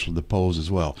looking close with the polls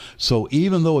as well. So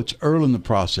even though it's early in the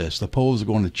process, the polls are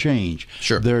going to change.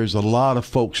 Sure. There's a lot of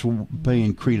folks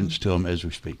paying credence to them as we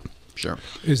speak. Sure.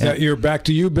 Is that your back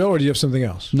to you, Bill, or do you have something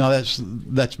else? No,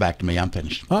 that's back to me. I'm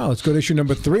finished. Let's go to issue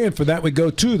number 3, and for that we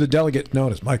go to the delegate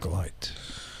known as Michael Height.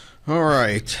 All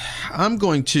right, I'm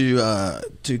going to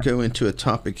go into a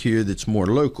topic here that's more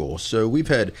local. So we've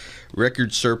had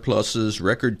record surpluses,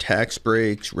 record tax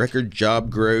breaks, record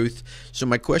job growth. So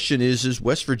my question is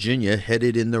West Virginia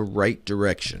headed in the right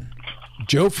direction?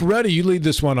 Joe Ferretti, you lead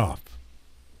this one off.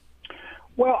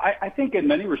 Well, I think in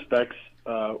many respects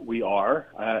we are,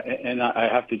 and I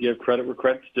have to give credit where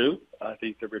credit's due. I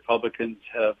think the Republicans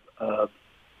have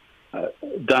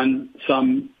done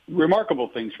some remarkable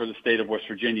things for the state of West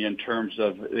Virginia in terms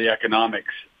of the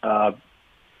economics.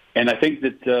 And I think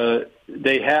that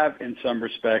they have, in some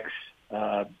respects,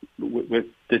 with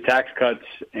the tax cuts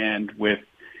and with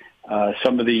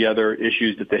some of the other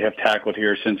issues that they have tackled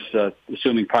here since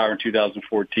assuming power in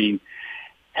 2014,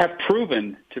 have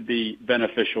proven to be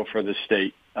beneficial for the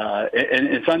state. And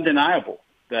it's undeniable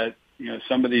that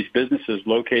some of these businesses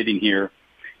locating here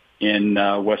in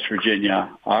West Virginia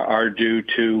are due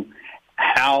to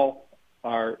how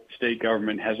our state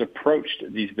government has approached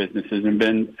these businesses and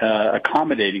been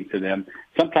accommodating to them,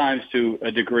 sometimes to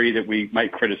a degree that we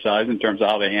might criticize in terms of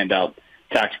how they hand out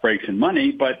tax breaks and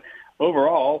money. But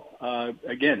overall,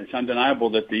 again, it's undeniable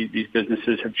that these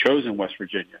businesses have chosen West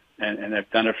Virginia, and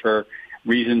they've done it for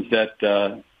reasons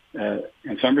that,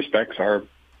 in some respects, are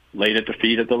laid at the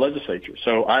feet of the legislature.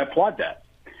 So I applaud that.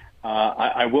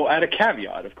 I will add a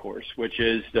caveat, of course, which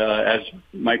is, as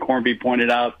Mike Hornby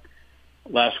pointed out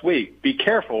last week, be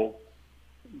careful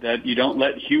that you don't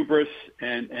let hubris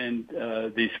and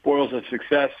the spoils of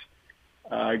success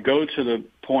go to the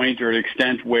point or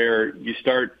extent where you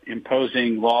start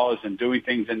imposing laws and doing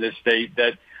things in this state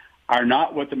that are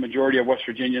not what the majority of West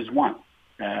Virginians want.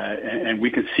 And we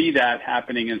can see that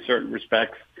happening in certain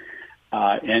respects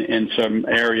in some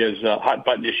areas,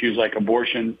 hot-button issues like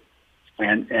abortion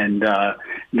and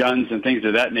guns and things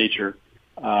of that nature,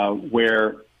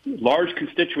 where large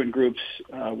constituent groups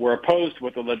were opposed to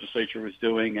what the legislature was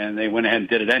doing, and they went ahead and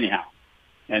did it anyhow.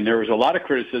 And there was a lot of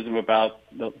criticism about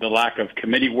the lack of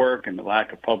committee work and the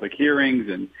lack of public hearings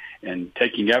and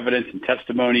taking evidence and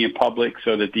testimony in public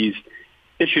so that these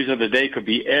issues of the day could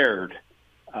be aired.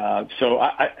 So,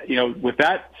 with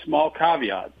that small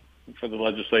caveat for the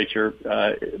legislature,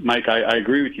 Mike, I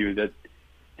agree with you that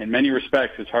in many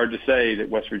respects, it's hard to say that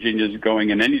West Virginia is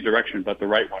going in any direction but the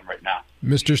right one right now.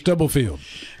 Mr. Stubblefield.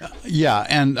 Yeah,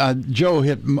 and Joe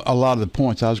hit a lot of the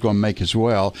points I was going to make as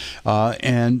well.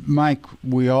 And Mike,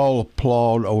 we all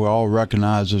applaud or we all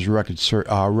recognize as record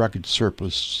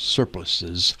surpluses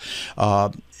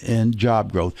and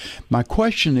job growth. My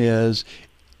question is,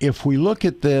 if we look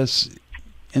at this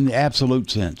in the absolute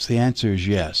sense, the answer is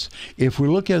yes. If we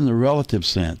look at it in the relative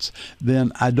sense,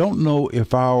 then I don't know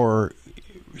if our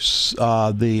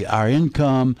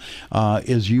income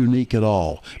is unique at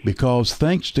all, because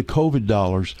thanks to COVID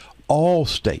dollars, all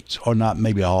states, or not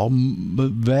maybe all,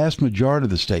 but vast majority of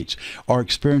the states are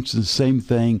experiencing the same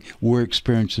thing we're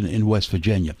experiencing in West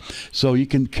Virginia. So you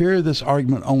can carry this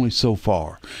argument only so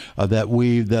far,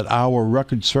 that our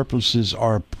record surpluses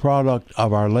are a product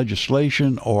of our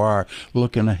legislation or our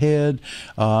looking ahead,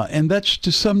 and that's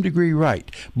to some degree right.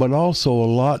 But also a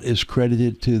lot is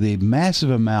credited to the massive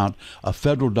amount of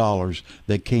federal dollars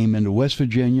that came into West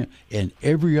Virginia and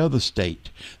every other state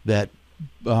that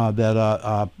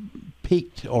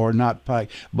peaked or not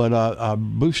peaked, but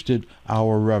boosted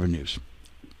our revenues.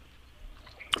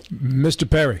 Mr.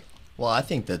 Perry. Well, I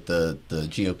think that the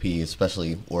GOP,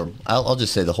 especially, or I'll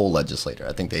just say the whole legislature,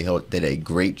 I think they did a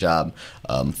great job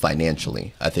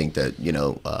financially. I think that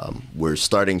we're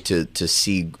starting to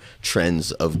see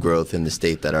trends of growth in the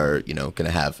state that are going to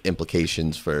have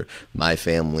implications for my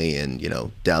family and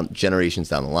generations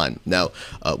down the line. Now,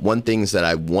 one things that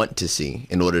I want to see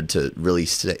in order to really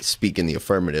speak in the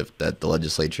affirmative that the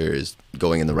legislature is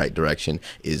going in the right direction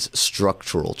is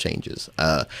structural changes.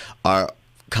 Our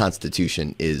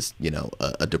Constitution is,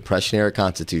 a Depression-era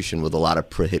Constitution with a lot of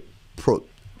provisions.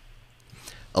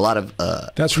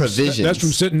 That's from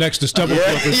sitting next to Stubblefield.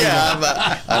 I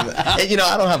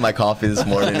don't have my coffee this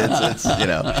morning. It's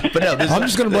but no. I'm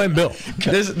just going to blame Bill.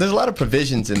 There's a lot of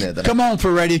provisions in there. Come on,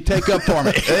 Ferretti, take up for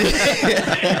me.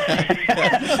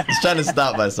 I was trying to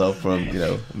stop myself from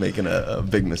making a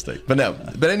big mistake. But no.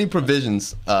 But any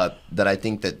provisions that I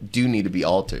think that do need to be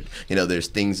altered. There's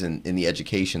things in the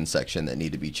education section that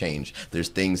need to be changed. There's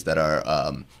things that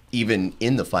are even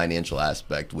in the financial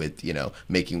aspect with,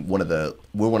 making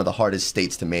we're one of the hardest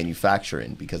states to manufacture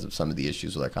in because of some of the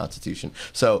issues with our Constitution.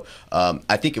 So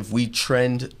I think if we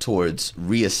trend towards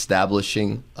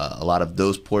reestablishing a lot of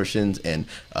those portions and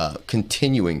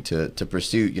continuing to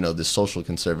pursue, the social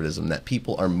conservatism that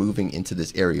people are moving into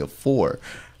this area for,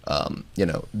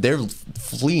 they're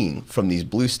fleeing from these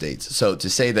blue states. So to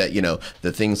say that,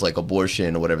 the things like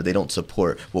abortion or whatever, they don't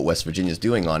support what West Virginia is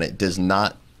doing on it does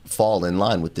not fall in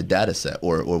line with the data set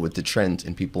or with the trends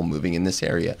in people moving in this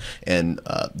area and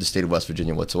the state of West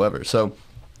Virginia whatsoever. So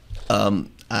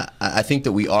I think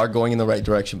that we are going in the right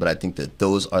direction, but I think that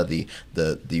those are the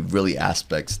really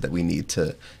aspects that we need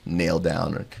to nail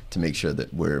down or to make sure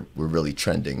that we're really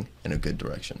trending in a good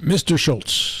direction. Mr.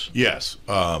 Schultz. Yes.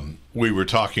 We were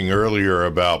talking earlier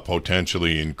about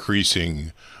potentially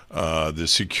increasing the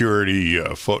security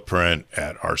footprint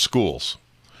at our schools.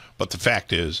 But the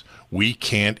fact is, we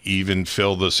can't even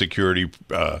fill the security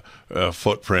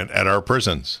footprint at our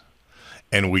prisons.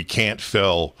 And we can't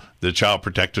fill the Child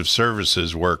Protective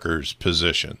Services workers'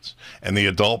 positions and the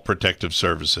Adult Protective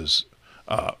Services.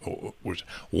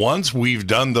 Once we've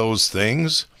done those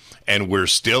things and we're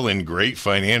still in great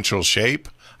financial shape,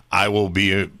 I will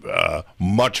be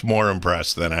much more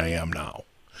impressed than I am now.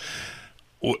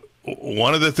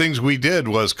 One of the things we did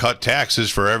was cut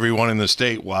taxes for everyone in the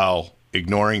state while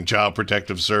ignoring Child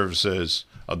Protective Services,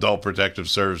 Adult Protective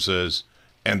Services,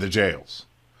 and the jails.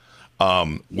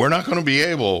 We're not going to be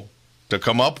able to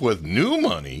come up with new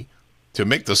money to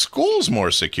make the schools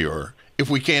more secure if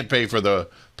we can't pay for the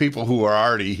people who are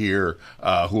already here,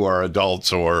 who are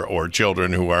adults or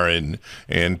children who are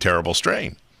in terrible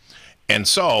strain. And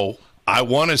so I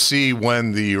want to see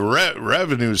when the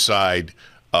revenue side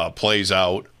plays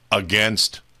out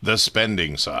against the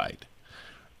spending side.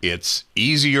 It's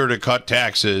easier to cut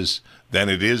taxes than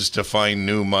it is to find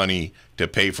new money to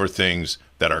pay for things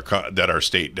that our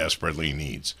state desperately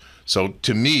needs. So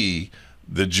to me,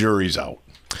 the jury's out.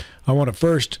 I want to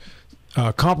first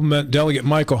compliment Delegate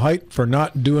Michael Haidt for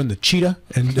not doing the cheetah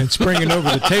and springing over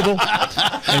the table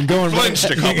and going right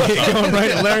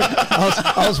at Larry.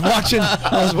 I was watching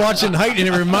Haidt, and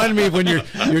it reminded me of when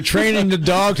you're training the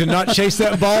dog to not chase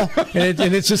that ball, and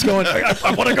it's just going.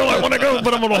 I want to go,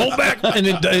 but I'm going to hold back, and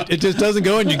it just doesn't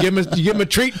go. And you give him a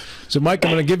treat. So, Mike,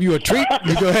 I'm going to give you a treat.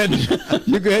 You go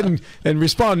ahead and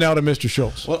respond now to Mr.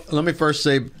 Schultz. Well, let me first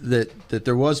say that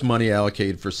there was money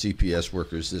allocated for CPS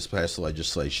workers this past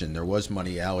legislation. There was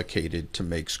money allocated to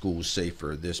make schools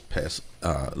safer this past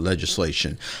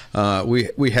legislation.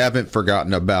 We haven't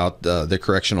forgotten about the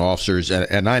correctional officers,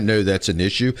 and I know that's an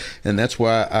issue, and that's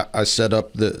why I set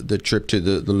up the trip to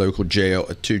the local jail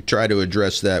to try to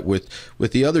address that with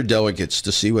the other delegates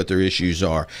to see what their issues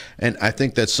are. And I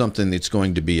think that's something that's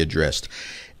going to be addressed.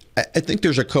 I think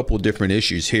there's a couple of different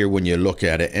issues here when you look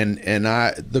at it, and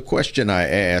the question I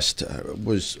asked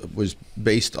was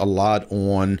based a lot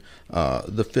on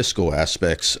the fiscal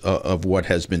aspects of what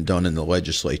has been done in the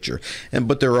legislature,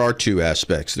 but there are two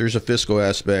aspects. There's a fiscal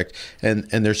aspect and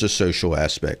there's a social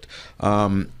aspect.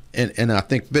 And I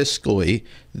think fiscally,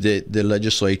 the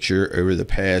legislature over the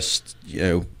past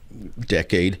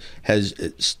decade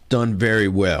has done very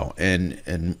well,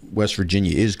 and West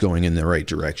Virginia is going in the right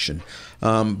direction.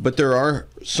 But there are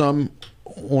some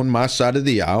on my side of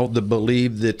the aisle that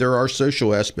believe that there are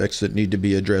social aspects that need to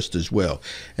be addressed as well.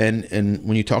 And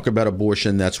when you talk about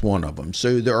abortion, that's one of them.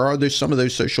 So there's some of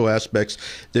those social aspects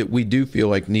that we do feel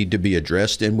like need to be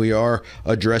addressed, and we are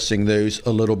addressing those a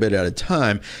little bit at a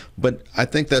time. But I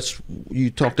think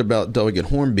you talked about Delegate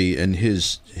Hornby and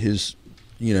his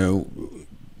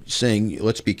saying,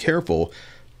 let's be careful.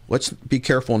 Let's be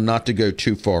careful not to go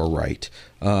too far right.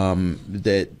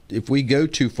 That if we go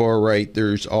too far right,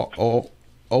 there's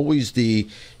always the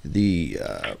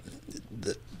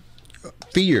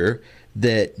fear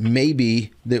that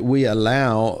maybe that we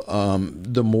allow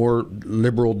the more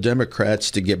liberal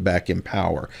Democrats to get back in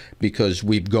power because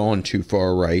we've gone too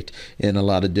far right in a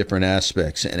lot of different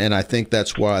aspects. And I think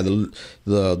that's why the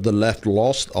left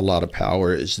lost a lot of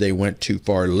power, is they went too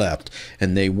far left,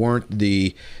 and they weren't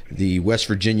the West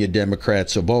Virginia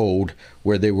Democrats of old,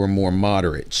 where they were more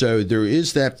moderate. So there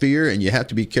is that fear, and you have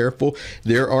to be careful.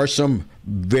 There are some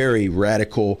very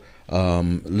radical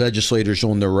legislators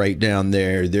on the right down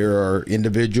there. There are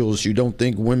individuals who don't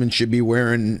think women should be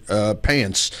wearing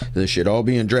pants. They should all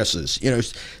be in dresses.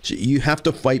 So you have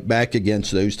to fight back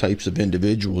against those types of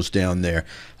individuals down there.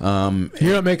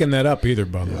 You're not making that up either,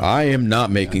 by the way. I am not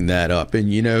making that up.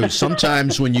 And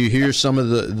sometimes when you hear some of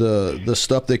the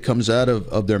stuff that comes out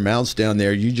of their mouths down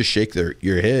there, you just shake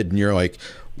your head and you're like,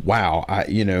 wow,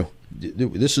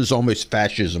 this is almost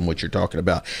fascism, what you're talking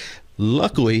about.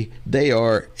 Luckily, they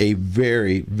are a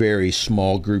very, very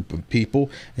small group of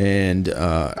people, and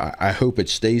I hope it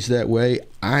stays that way.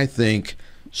 I think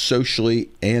socially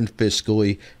and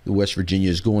fiscally, West Virginia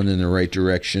is going in the right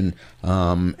direction,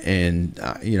 and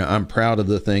I'm proud of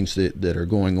the things that are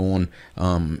going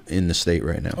on in the state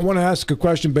right now. I want to ask a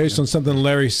question based on something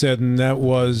Larry said, and that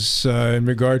was in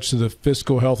regards to the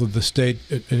fiscal health of the state.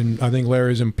 And I think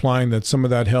Larry is implying that some of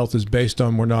that health is based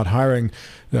on we're not hiring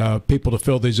people to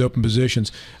fill these open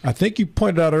positions. I think you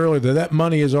pointed out earlier that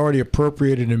money is already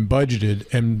appropriated and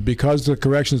budgeted, and because the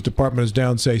corrections department is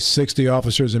down, say, 60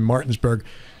 officers in Martinsburg,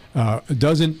 it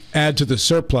doesn't add to the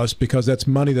surplus because that's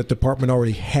money that the department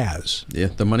already has. Yeah,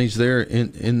 the money's there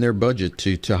in their budget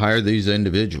to hire these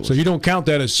individuals. So you don't count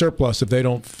that as surplus if they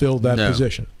don't fill that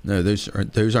position. No,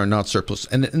 those are not surplus,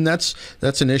 and that's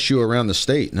an issue around the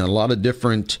state, and a lot of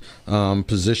different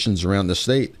positions around the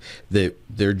state that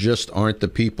there just aren't the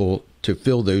people to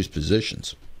fill those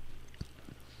positions.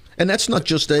 And that's not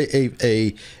just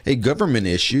a government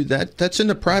issue. That's in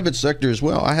the private sector as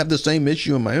well. I have the same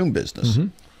issue in my own business. Mm-hmm.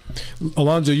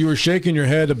 Alonzo, you were shaking your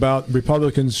head about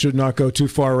Republicans should not go too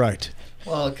far right.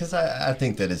 Well, because I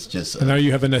think that it's just... And now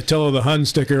you have an Attila the Hun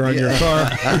sticker on your car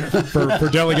for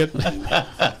delegate.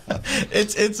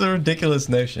 It's a ridiculous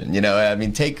notion. I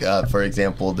mean, take, for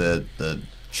example, the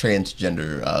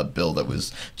transgender bill that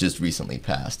was just recently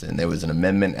passed, and there was an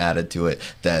amendment added to it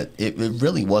that it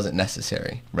really wasn't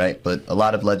necessary, right? But a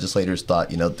lot of legislators thought,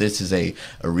 this is a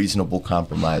reasonable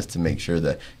compromise to make sure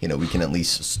that, we can at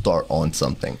least start on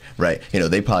something, right?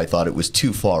 They probably thought it was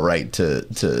too far right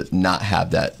to not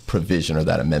have that provision or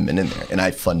that amendment in there, and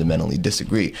I fundamentally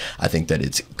disagree. I think that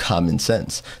it's common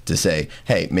sense to say,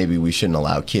 hey, maybe we shouldn't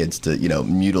allow kids to,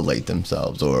 mutilate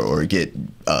themselves or get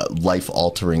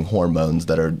life-altering hormones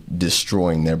that are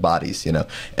destroying their bodies,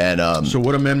 And so,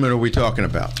 what amendment are we talking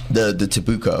about? The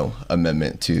Tabuco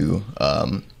amendment to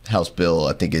House Bill,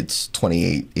 I think it's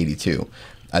 2882.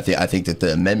 I think that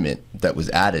the amendment that was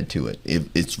added to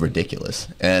it's ridiculous,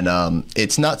 and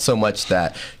it's not so much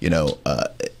that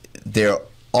there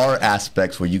are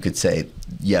aspects where you could say,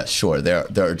 yes, sure, there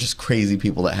are just crazy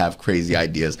people that have crazy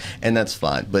ideas, and that's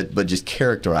fine. But just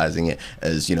characterizing it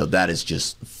as, that is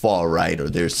just far right, or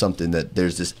there's something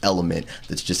there's this element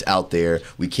that's just out there,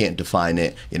 we can't define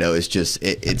it. It's just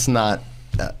it's not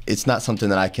something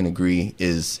that I can agree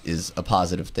is a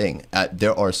positive thing.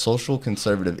 There are social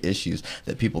conservative issues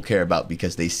that people care about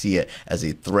because they see it as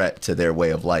a threat to their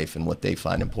way of life and what they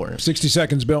find important. 60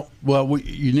 seconds, Bill. Well,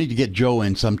 you need to get Joe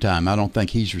in sometime. I don't think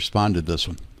he's responded to this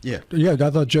one. Yeah, I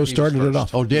thought Joe started it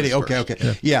off. Oh, did he?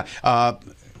 Okay. Yeah.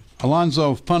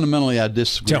 Alonzo, fundamentally, I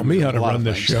disagree. Tell me how to run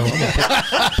this show.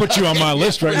 Put you on my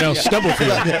list right now, Stubblefield.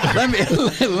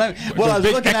 Well, I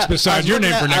was looking out beside your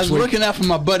name for next week. I was looking out for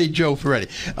my buddy Joe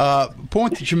Ferretti.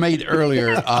 Point that you made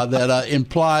earlier that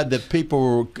implied that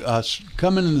people were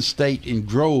coming in the state in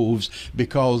droves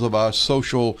because of our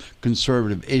social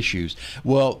conservative issues.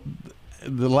 Well,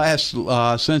 the last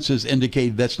census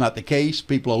indicated that's not the case.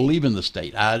 People are leaving the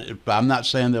state. I'm not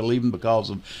saying they're leaving because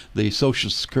of the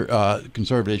social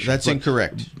conservative issues. That's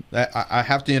incorrect. I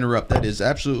have to interrupt. That is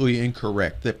absolutely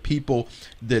incorrect. That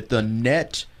the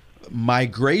net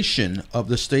migration of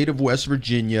the state of West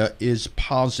Virginia is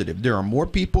positive. There are more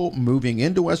people moving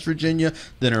into West Virginia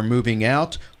than are moving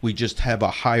out. We just have a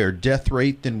higher death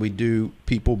rate than we do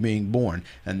people being born,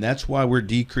 and that's why we're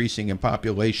decreasing in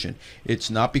population. It's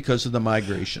not because of the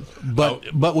migration.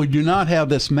 But we do not have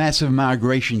this massive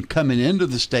migration coming into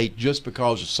the state just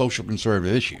because of social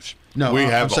conservative issues. No, we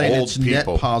have old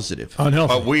people. Net positive.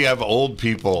 Unhealthy. But we have old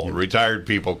people, retired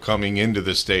people coming into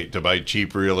the state to buy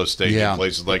cheap real estate in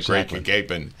places like Great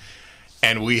Cacapen.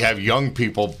 And we have young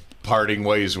people parting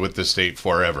ways with the state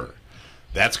forever.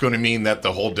 That's going to mean that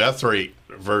the whole death rate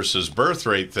versus birth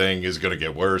rate thing is going to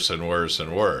get worse and worse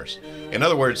and worse. In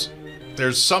other words,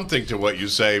 there's something to what you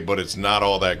say, but it's not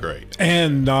all that great.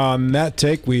 And on that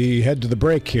take, we head to the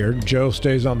break here. Joe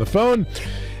stays on the phone.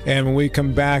 And when we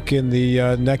come back in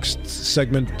the next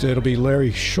segment, it'll be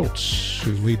Larry Schultz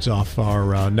who leads off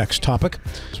our next topic.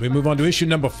 As we move on to issue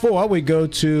number 4, we go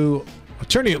to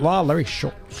attorney at law Larry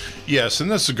Schultz. Yes, and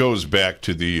this goes back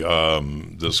to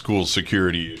the school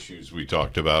security issues we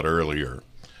talked about earlier.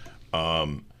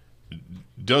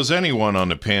 Does anyone on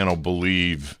the panel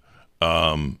believe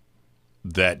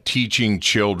that teaching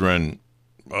children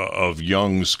of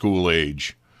young school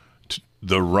age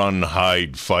the run,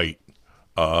 hide, fight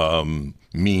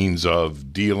means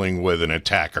of dealing with an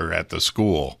attacker at the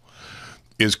school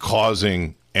is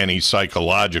causing any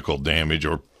psychological damage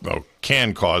or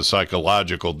can cause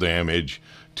psychological damage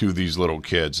to these little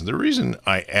kids? The reason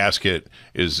I ask it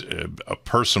is a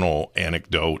personal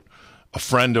anecdote. a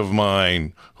friend of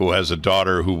mine who has a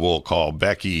daughter who we'll call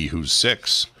Becky, who's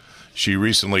 6, she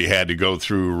recently had to go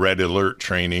through red alert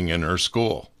training in her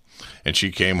school. And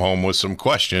she came home with some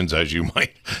questions, as you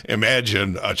might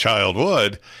imagine a child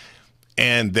would.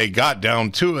 And they got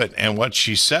down to it. And what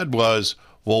she said was,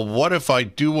 well, what if I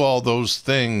do all those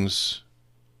things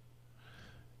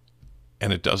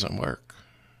and it doesn't work?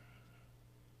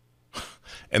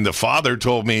 And the father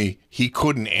told me he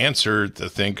couldn't answer the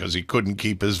thing because he couldn't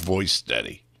keep his voice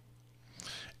steady.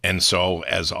 And so,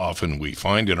 as often we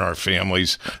find in our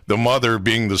families, the mother,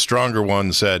 being the stronger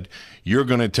one, said, you're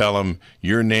going to tell him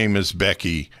your name is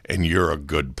Becky and you're a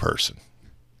good person.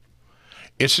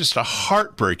 It's just a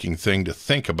heartbreaking thing to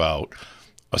think about.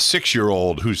 A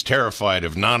 6-year-old who's terrified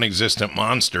of non-existent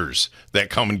monsters that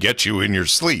come and get you in your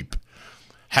sleep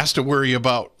has to worry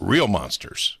about real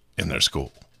monsters in their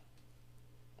school.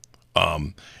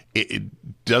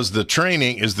 Is the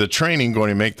training going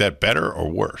to make that better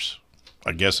or worse?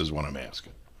 I guess is what I'm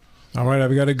asking. All right,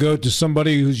 I've got to go to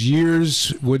somebody whose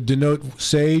years would denote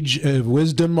sage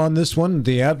wisdom on this one,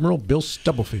 the Admiral, Bill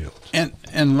Stubblefield.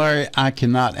 And Larry, I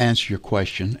cannot answer your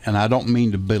question, and I don't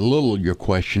mean to belittle your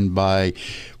question by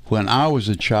when I was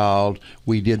a child,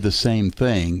 we did the same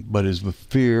thing, but it's the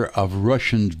fear of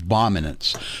Russians bombing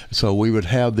us. So we would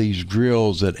have these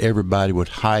drills that everybody would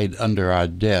hide under our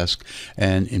desk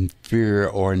and in fear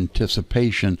or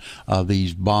anticipation of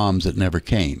these bombs that never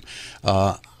came.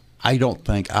 I don't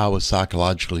think I was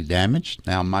psychologically damaged.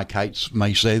 Now, Mike Heights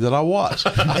may say that I was.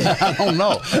 I don't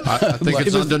know. I think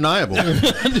it's undeniable.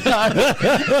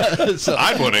 So,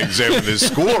 I'd want to examine his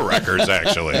school records,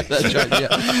 actually. That's right,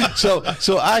 yeah.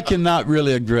 So I cannot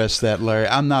really address that, Larry.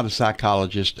 I'm not a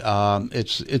psychologist.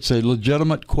 It's a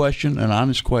legitimate question, an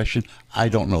honest question. I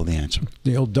don't know the answer.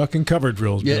 The old duck and cover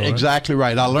drills. Yeah, Bill, right? exactly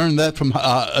right. I learned that from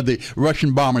the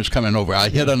Russian bombers coming over. I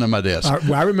hid under my desk.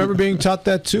 I remember being taught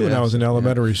that, too, when I was in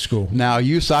elementary school. Now, are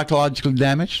you psychologically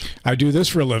damaged? I do this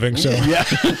for a living, so Yeah.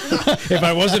 if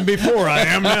I wasn't before, I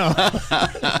am now.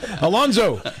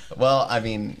 Alonzo. Well, I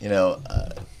mean,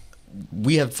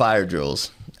 we have fire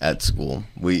drills at school.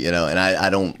 And I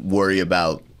don't worry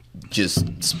about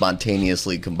just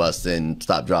spontaneously combusting,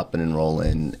 stop, dropping, and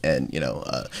rolling, and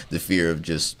the fear of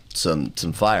just some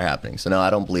fire happening. So no, I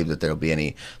don't believe that there will be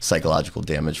any psychological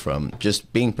damage from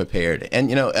just being prepared.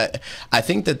 And I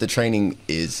think that the training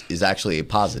is actually a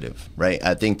positive, right?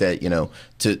 I think that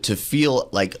to feel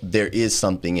like there is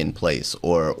something in place,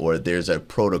 or there's a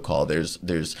protocol,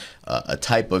 there's a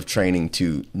type of training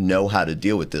to know how to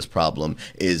deal with this problem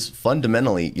is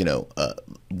fundamentally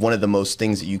one of the most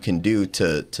things that you can do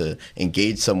to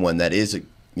engage someone that is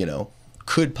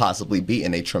could possibly be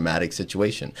in a traumatic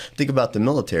situation. Think about the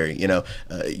military.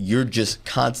 You're just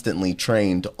constantly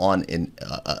trained on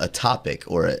a topic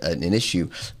or an issue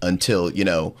until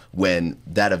when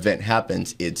that event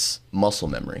happens, it's muscle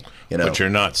memory. But you're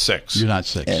not 6. You're not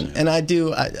 6. And I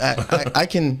do. I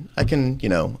can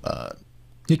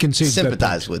You can see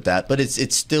sympathize with that, but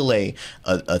it's still a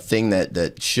thing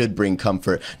that should bring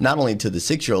comfort not only to the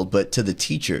 6-year-old but to the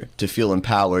teacher to feel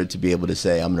empowered to be able to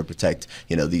say, I'm going to protect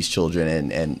these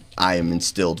children, and I am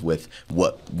instilled with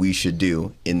what we should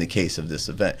do in the case of this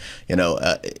event.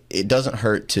 It doesn't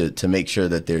hurt to make sure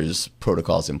that there's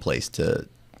protocols in place to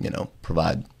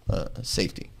provide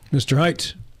safety. Mr.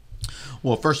 Height.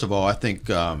 Well, first of all, I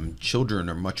think children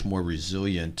are much more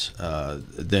resilient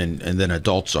than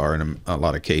adults are in a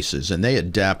lot of cases, and they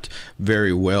adapt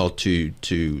very well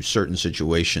to certain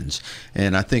situations.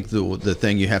 And I think the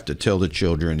thing you have to tell the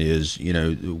children is,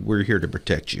 we're here to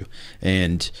protect you,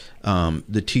 and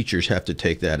the teachers have to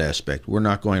take that aspect. We're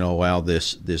not going to allow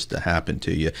this to happen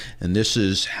to you, and this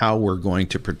is how we're going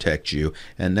to protect you,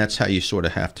 and that's how you sort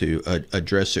of have to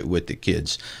address it with the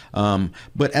kids.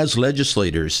 But as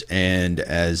legislators and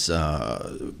as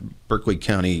Berkeley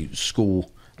County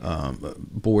School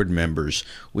board members,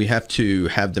 we have to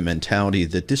have the mentality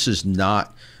that this is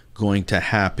not going to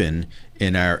happen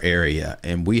in our area,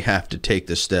 and we have to take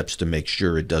the steps to make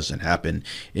sure it doesn't happen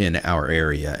in our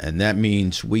area. And that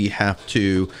means we have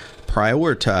to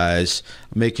prioritize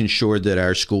making sure that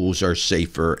our schools are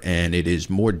safer and it is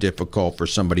more difficult for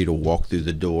somebody to walk through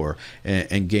the door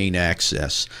and gain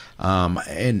access.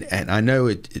 And I know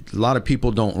a lot of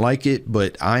people don't like it,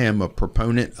 but I am a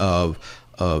proponent of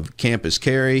campus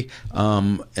carry,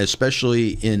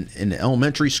 especially in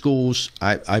elementary schools.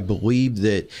 I believe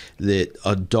that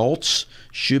adults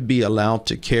should be allowed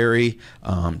to carry.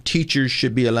 Teachers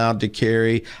should be allowed to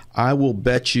carry. I will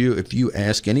bet you, if you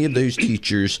ask any of those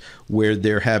teachers where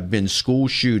there have been school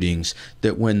shootings,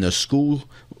 that when the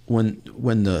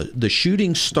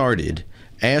shooting started,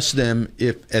 ask them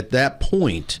if at that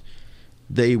point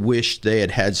they wish they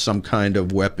had had some kind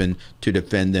of weapon to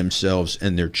defend themselves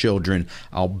and their children.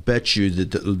 I'll bet you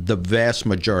that the vast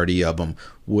majority of them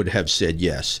would have said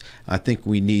yes. I think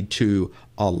we need to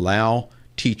allow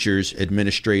teachers,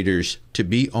 administrators to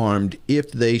be armed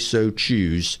if they so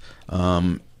choose,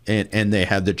 and they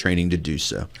have the training to do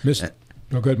so.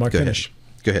 Go ahead, Mark. Finish.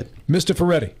 Go ahead. Mr.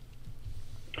 Ferretti.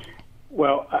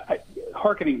 Well,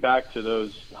 hearkening back to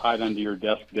those hide under your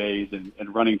desk days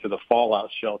and running to the fallout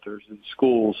shelters in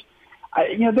schools,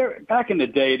 back in the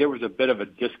day, there was a bit of a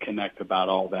disconnect about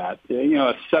all that.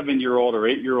 A 7-year-old or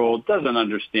 8-year-old doesn't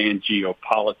understand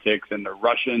geopolitics and the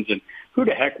Russians, and who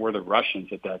the heck were the Russians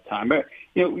at that time?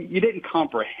 You didn't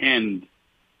comprehend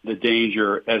the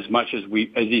danger as much as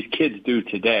these kids do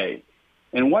today.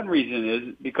 And one reason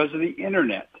is because of the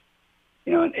internet.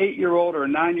 An 8-year-old or a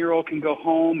 9-year-old can go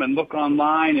home and look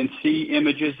online and see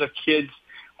images of kids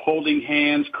holding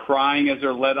hands, crying as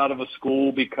they're let out of a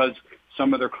school because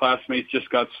some of their classmates just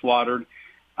got slaughtered.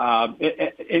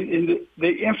 And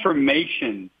the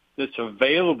information that's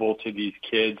available to these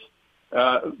kids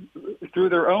through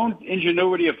their own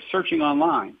ingenuity of searching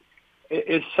online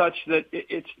is such that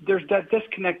there's that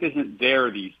disconnect isn't there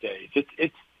these days.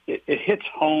 It hits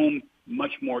home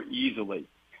much more easily.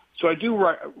 So I do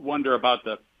wonder about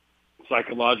the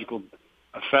psychological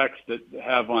effects that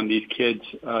have on these kids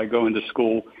going to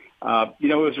school.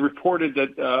 It was reported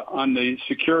that on the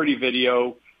security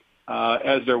video,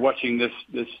 as they're watching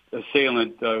this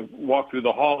assailant walk through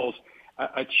the halls,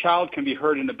 a child can be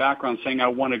heard in the background saying, "I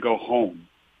want to go home."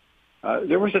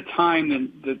 There was a time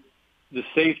that the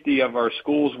safety of our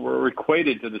schools were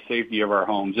equated to the safety of our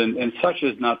homes, and such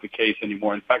is not the case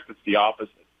anymore. In fact, it's the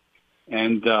opposite.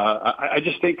 And I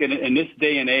just think in this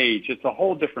day and age, it's a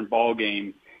whole different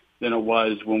ballgame than it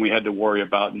was when we had to worry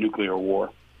about nuclear war.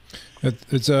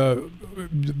 It's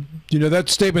that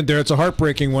statement there. It's a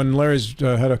heartbreaking one. Larry's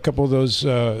had a couple of those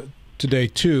today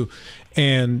too,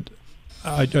 and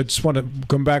I just want to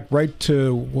come back right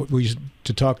to what we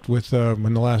talked with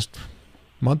in the last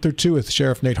month or two with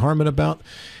Sheriff Nate Harmon about,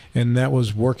 and that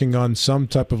was working on some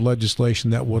type of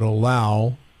legislation that would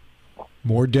allow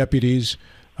more deputies.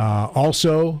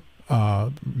 Also,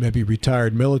 maybe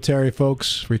retired military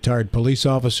folks, retired police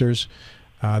officers,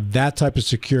 that type of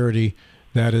security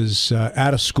that is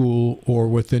at a school or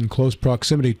within close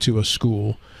proximity to a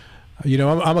school.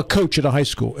 I'm a coach at a high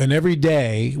school, and every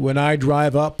day when I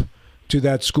drive up to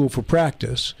that school for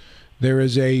practice, there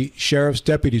is a sheriff's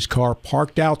deputy's car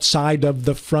parked outside of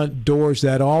the front doors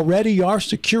that already are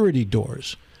security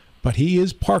doors, but he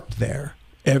is parked there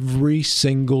every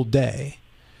single day.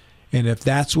 And if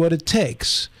that's what it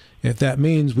takes, if that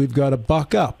means we've got to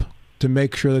buck up to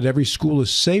make sure that every school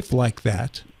is safe like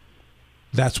that,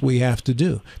 that's what we have to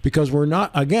do. Because we're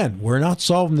not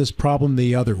solving this problem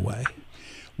the other way.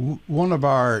 One of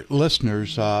our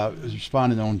listeners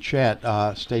responded on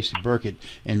chat, Stacy Burkett,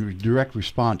 in direct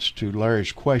response to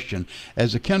Larry's question.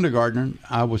 As a kindergartner,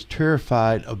 I was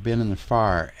terrified of being in the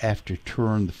fire after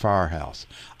touring the firehouse.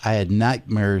 I had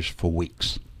nightmares for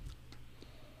weeks.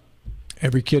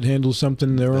 Every kid handles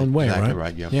something their own way, exactly right?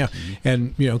 Right, yeah. Yeah.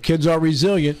 And, kids are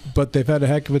resilient, but they've had a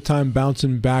heck of a time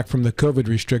bouncing back from the COVID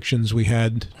restrictions we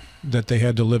had that they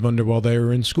had to live under while they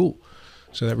were in school.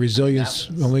 So that resilience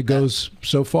only goes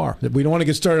so far. We don't want to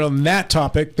get started on that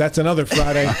topic. That's another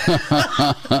Friday.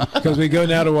 Because we go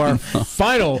now to our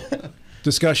final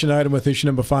discussion item with issue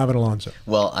number 5 at Alonzo.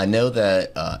 Well, I know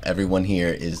that everyone here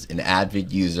is an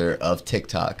avid user of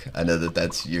TikTok. I know that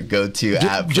that's your go-to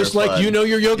app. Just like fun.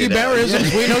 your Yogi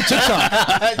Berraisms, we know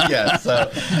TikTok. Yeah, so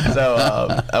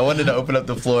I wanted to open up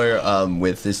the floor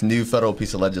with this new federal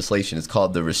piece of legislation. It's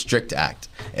called the Restrict Act,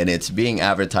 and it's being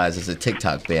advertised as a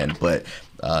TikTok ban, but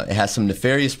it has some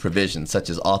nefarious provisions, such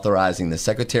as authorizing the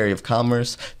Secretary of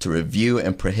Commerce to review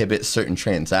and prohibit certain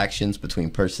transactions between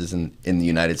persons in the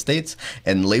United States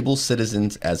and label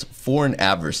citizens as foreign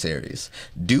adversaries.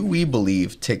 Do we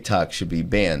believe TikTok should be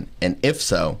banned? And if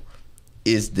so,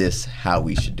 is this how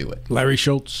we should do it? Larry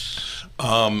Schultz.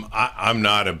 I'm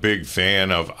not a big fan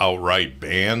of outright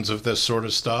bans of this sort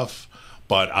of stuff,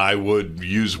 but I would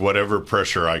use whatever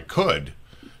pressure I could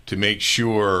to make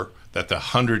sure that the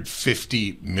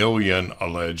 150 million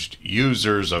alleged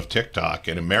users of TikTok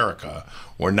in America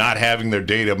were not having their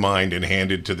data mined and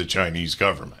handed to the Chinese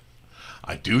government.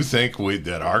 I do think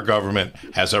that our government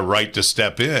has a right to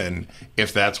step in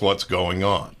if that's what's going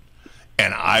on.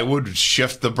 And I would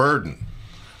shift the burden.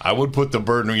 I would put the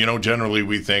burden, generally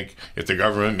we think if the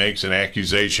government makes an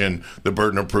accusation, the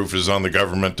burden of proof is on the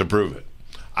government to prove it.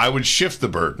 I would shift the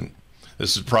burden.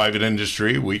 This is private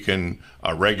industry. We can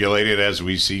regulate it as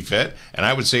we see fit. And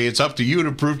I would say it's up to you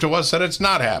to prove to us that it's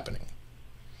not happening.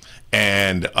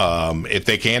 And if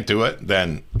they can't do it,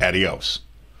 then adios.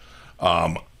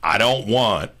 I don't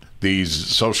want these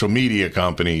social media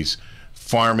companies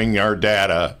farming our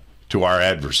data to our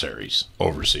adversaries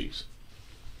overseas.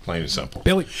 Plain and simple.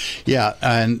 Billy. Yeah,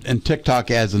 and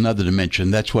TikTok adds another dimension.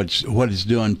 That's what it's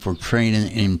doing for training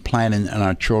and implanting in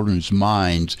our children's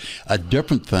minds a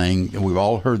different thing, and we've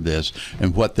all heard this,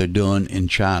 and what they're doing in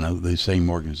China, the same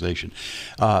organization.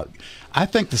 I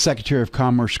think the Secretary of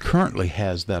Commerce currently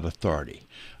has that authority.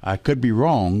 I could be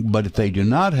wrong, but if they do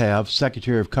not have,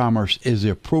 Secretary of Commerce is the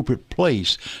appropriate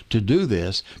place to do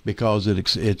this because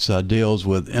it deals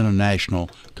with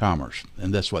international commerce,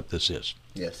 and that's what this is.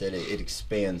 Yes, it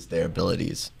expands their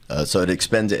abilities. So it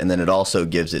expands it, and then it also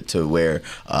gives it to where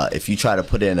if you try to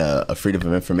put in a freedom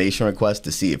of information request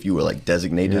to see if you were like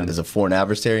designated as a foreign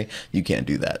adversary, you can't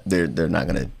do that. They're not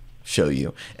going to show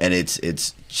you, and it's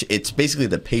basically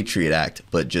the Patriot Act,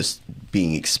 but just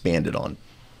being expanded on.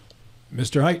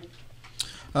 Mr. Height.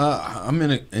 I'm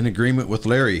in agreement with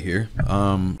Larry here.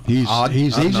 He's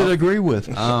easy to agree with.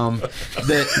 But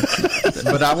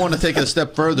I want to take it a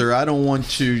step further. I don't want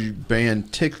to ban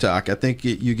TikTok. I think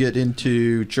you get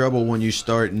into trouble when you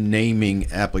start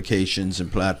naming applications and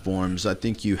platforms. I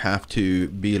think you have to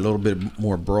be a little bit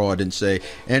more broad and say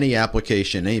any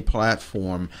application, any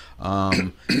platform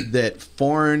that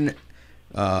foreign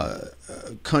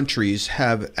countries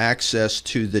have access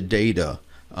to the data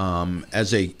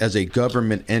as a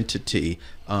government entity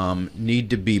need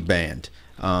to be banned.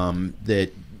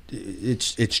 That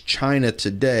it's China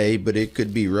today, but it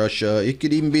could be Russia. It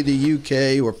could even be the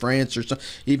UK or France or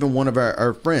even one of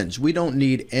our friends. We don't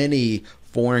need any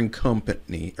foreign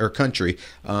company or country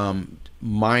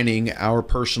mining our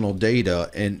personal data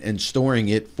and storing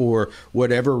it for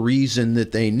whatever reason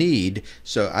that they need.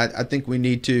 So I think we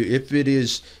need to, if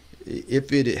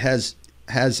it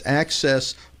has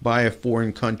access by a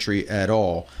foreign country at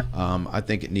all, I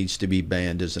think it needs to be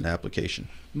banned as an application.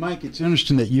 Mike, it's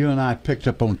interesting that you and I picked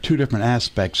up on two different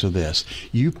aspects of this.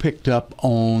 You picked up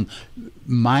on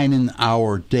mining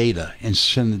our data and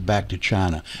sending it back to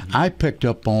China. I picked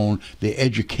up on the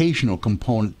educational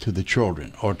component to the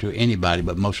children, or to anybody,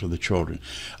 but most of the children.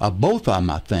 Both of them,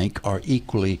 I think, are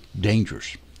equally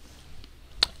dangerous.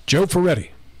 Joe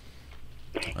Ferretti.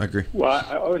 I agree. Well,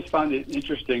 I always found it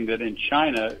interesting that in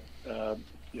China,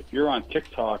 if you're on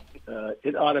TikTok,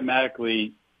 it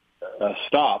automatically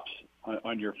stops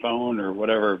on your phone or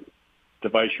whatever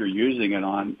device you're using it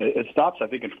on. It stops, I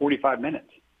think, in 45 minutes.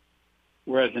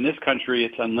 Whereas in this country,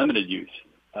 it's unlimited use.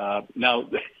 Now,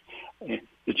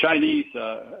 the Chinese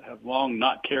have long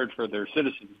not cared for their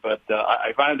citizens, but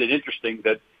I find it interesting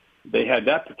that they had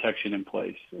that protection in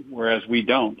place, whereas we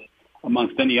don't.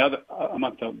 Amongst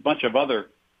a bunch of other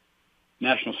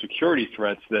national security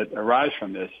threats that arise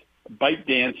from this.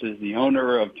 ByteDance is the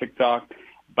owner of TikTok.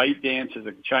 ByteDance is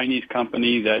a Chinese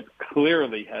company that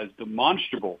clearly has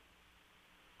demonstrable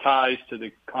ties to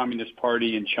the Communist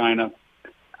Party in China.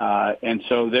 And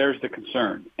so there's the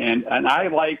concern. And I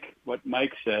like what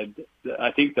Mike said.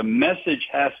 I think the message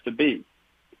has to be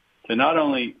to not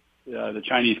only the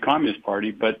Chinese Communist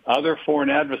Party, but other foreign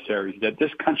adversaries, that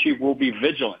this country will be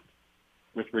vigilant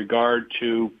with regard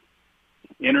to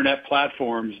internet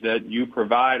platforms that you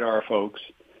provide our folks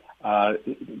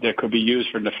that could be used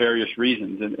for nefarious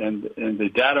reasons. And the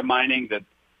data mining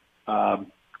that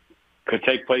could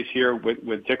take place here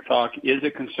with TikTok is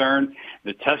a concern.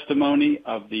 The testimony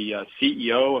of the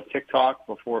CEO of TikTok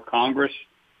before Congress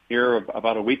here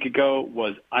about a week ago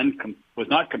was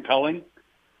not compelling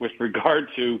with regard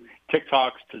to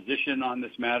TikTok's position on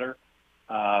this matter.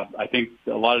 I think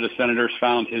a lot of the senators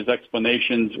found his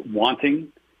explanations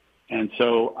wanting. And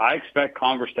so I expect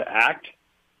Congress to act.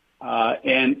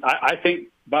 And I think,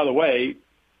 by the way,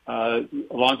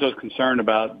 Alonzo's concern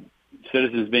about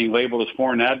citizens being labeled as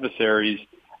foreign adversaries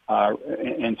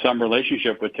in some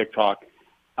relationship with TikTok,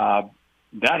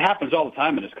 that happens all the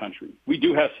time in this country. We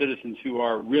do have citizens who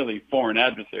are really foreign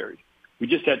adversaries. We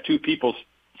just had two people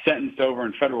sentenced over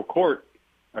in federal court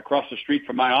across the street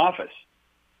from my office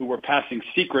who were passing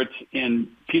secrets in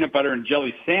peanut butter and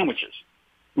jelly sandwiches,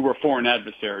 who were foreign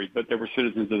adversaries, but they were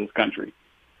citizens of this country.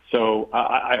 So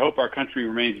I hope our country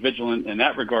remains vigilant in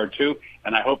that regard, too,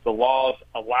 and I hope the laws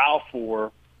allow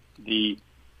for the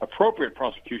appropriate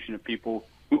prosecution of people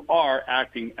who are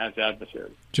acting as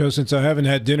adversaries. Joe, since I haven't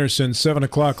had dinner since 7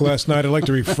 o'clock last night, I'd like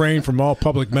to refrain from all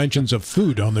public mentions of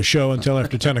food on the show until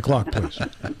after 10 o'clock, please.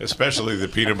 Especially the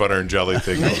peanut butter and jelly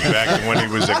thing goes back to when he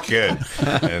was a kid,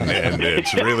 and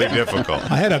it's really difficult.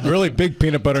 I had a really big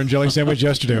peanut butter and jelly sandwich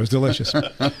yesterday. It was delicious.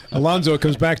 Alonzo, it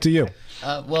comes back to you.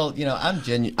 Well,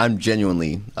 I'm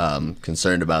genuinely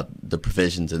concerned about the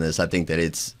provisions in this. I think that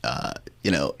it's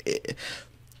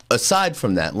aside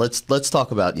from that, let's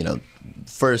talk about,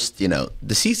 first, the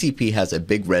CCP has a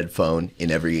big red phone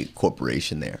in every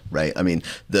corporation there, right? I mean,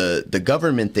 the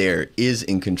government there is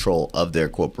in control of their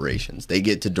corporations. They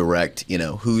get to direct,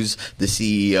 who's the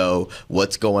CEO,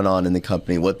 what's going on in the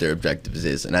company, what their objectives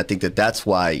is. And I think that that's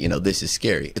why, this is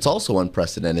scary. It's also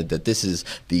unprecedented that this is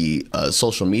the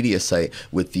social media site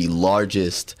with the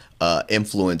largest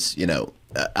influence,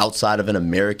 outside of an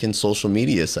American social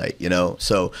media site,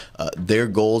 so their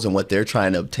goals and what they're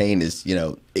trying to obtain is,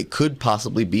 it could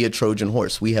possibly be a Trojan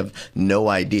horse. We have no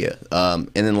idea. And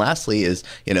then lastly is,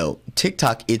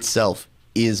 TikTok itself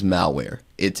is malware.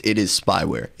 It is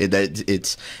spyware.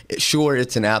 It's sure,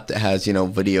 it's an app that has,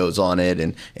 videos on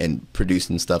it and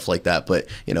producing stuff like that. But,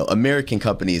 American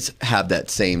companies have that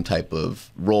same type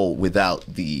of role without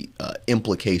the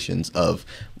implications of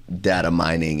data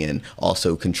mining and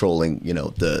also controlling,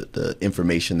 the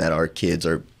information that our kids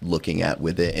are looking at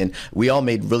with it. And we all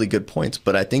made really good points,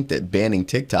 but I think that banning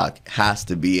TikTok has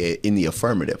to be in the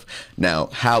affirmative. Now,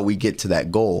 how we get to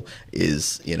that goal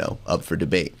is, up for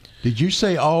debate. Did you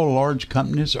say all large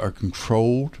companies are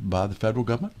controlled by the federal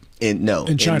government? In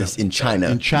China. In China.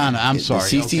 I'm sorry.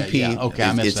 The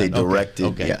CCP is a directed.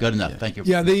 Okay, good enough. Thank you.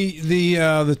 Yeah,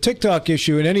 the TikTok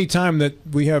issue. At any time that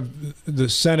we have the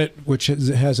Senate, which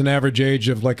has an average age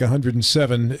of like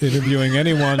 107, interviewing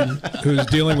anyone who's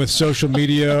dealing with social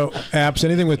media apps,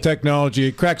 anything with technology,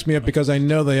 it cracks me up because I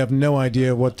know they have no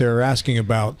idea what they're asking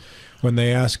about when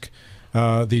they ask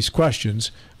these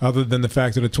questions, other than the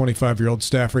fact that a 25-year-old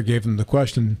staffer gave them the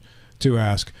question to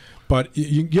ask. But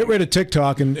you get rid of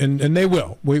TikTok, and they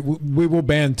will. We will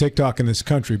ban TikTok in this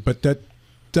country, but that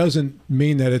doesn't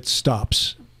mean that it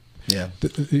stops. Yeah.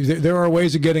 There are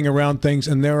ways of getting around things,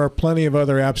 and there are plenty of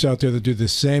other apps out there that do the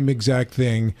same exact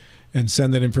thing and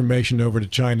send that information over to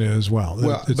China as well.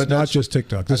 It's not just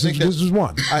TikTok. This is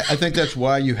one. I think that's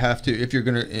why you have to, if you're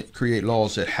going to create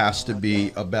laws, it has to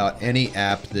be about any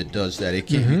app that does that. It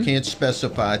can't, You can't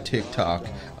specify TikTok.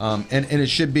 And it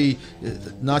should be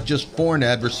not just foreign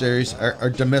adversaries. Our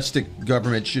domestic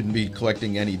government shouldn't be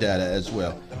collecting any data as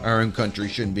well. Our own country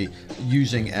shouldn't be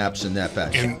using apps in that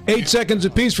fashion. 8 seconds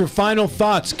apiece for final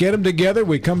thoughts. Get them together.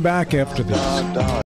 We come back after this.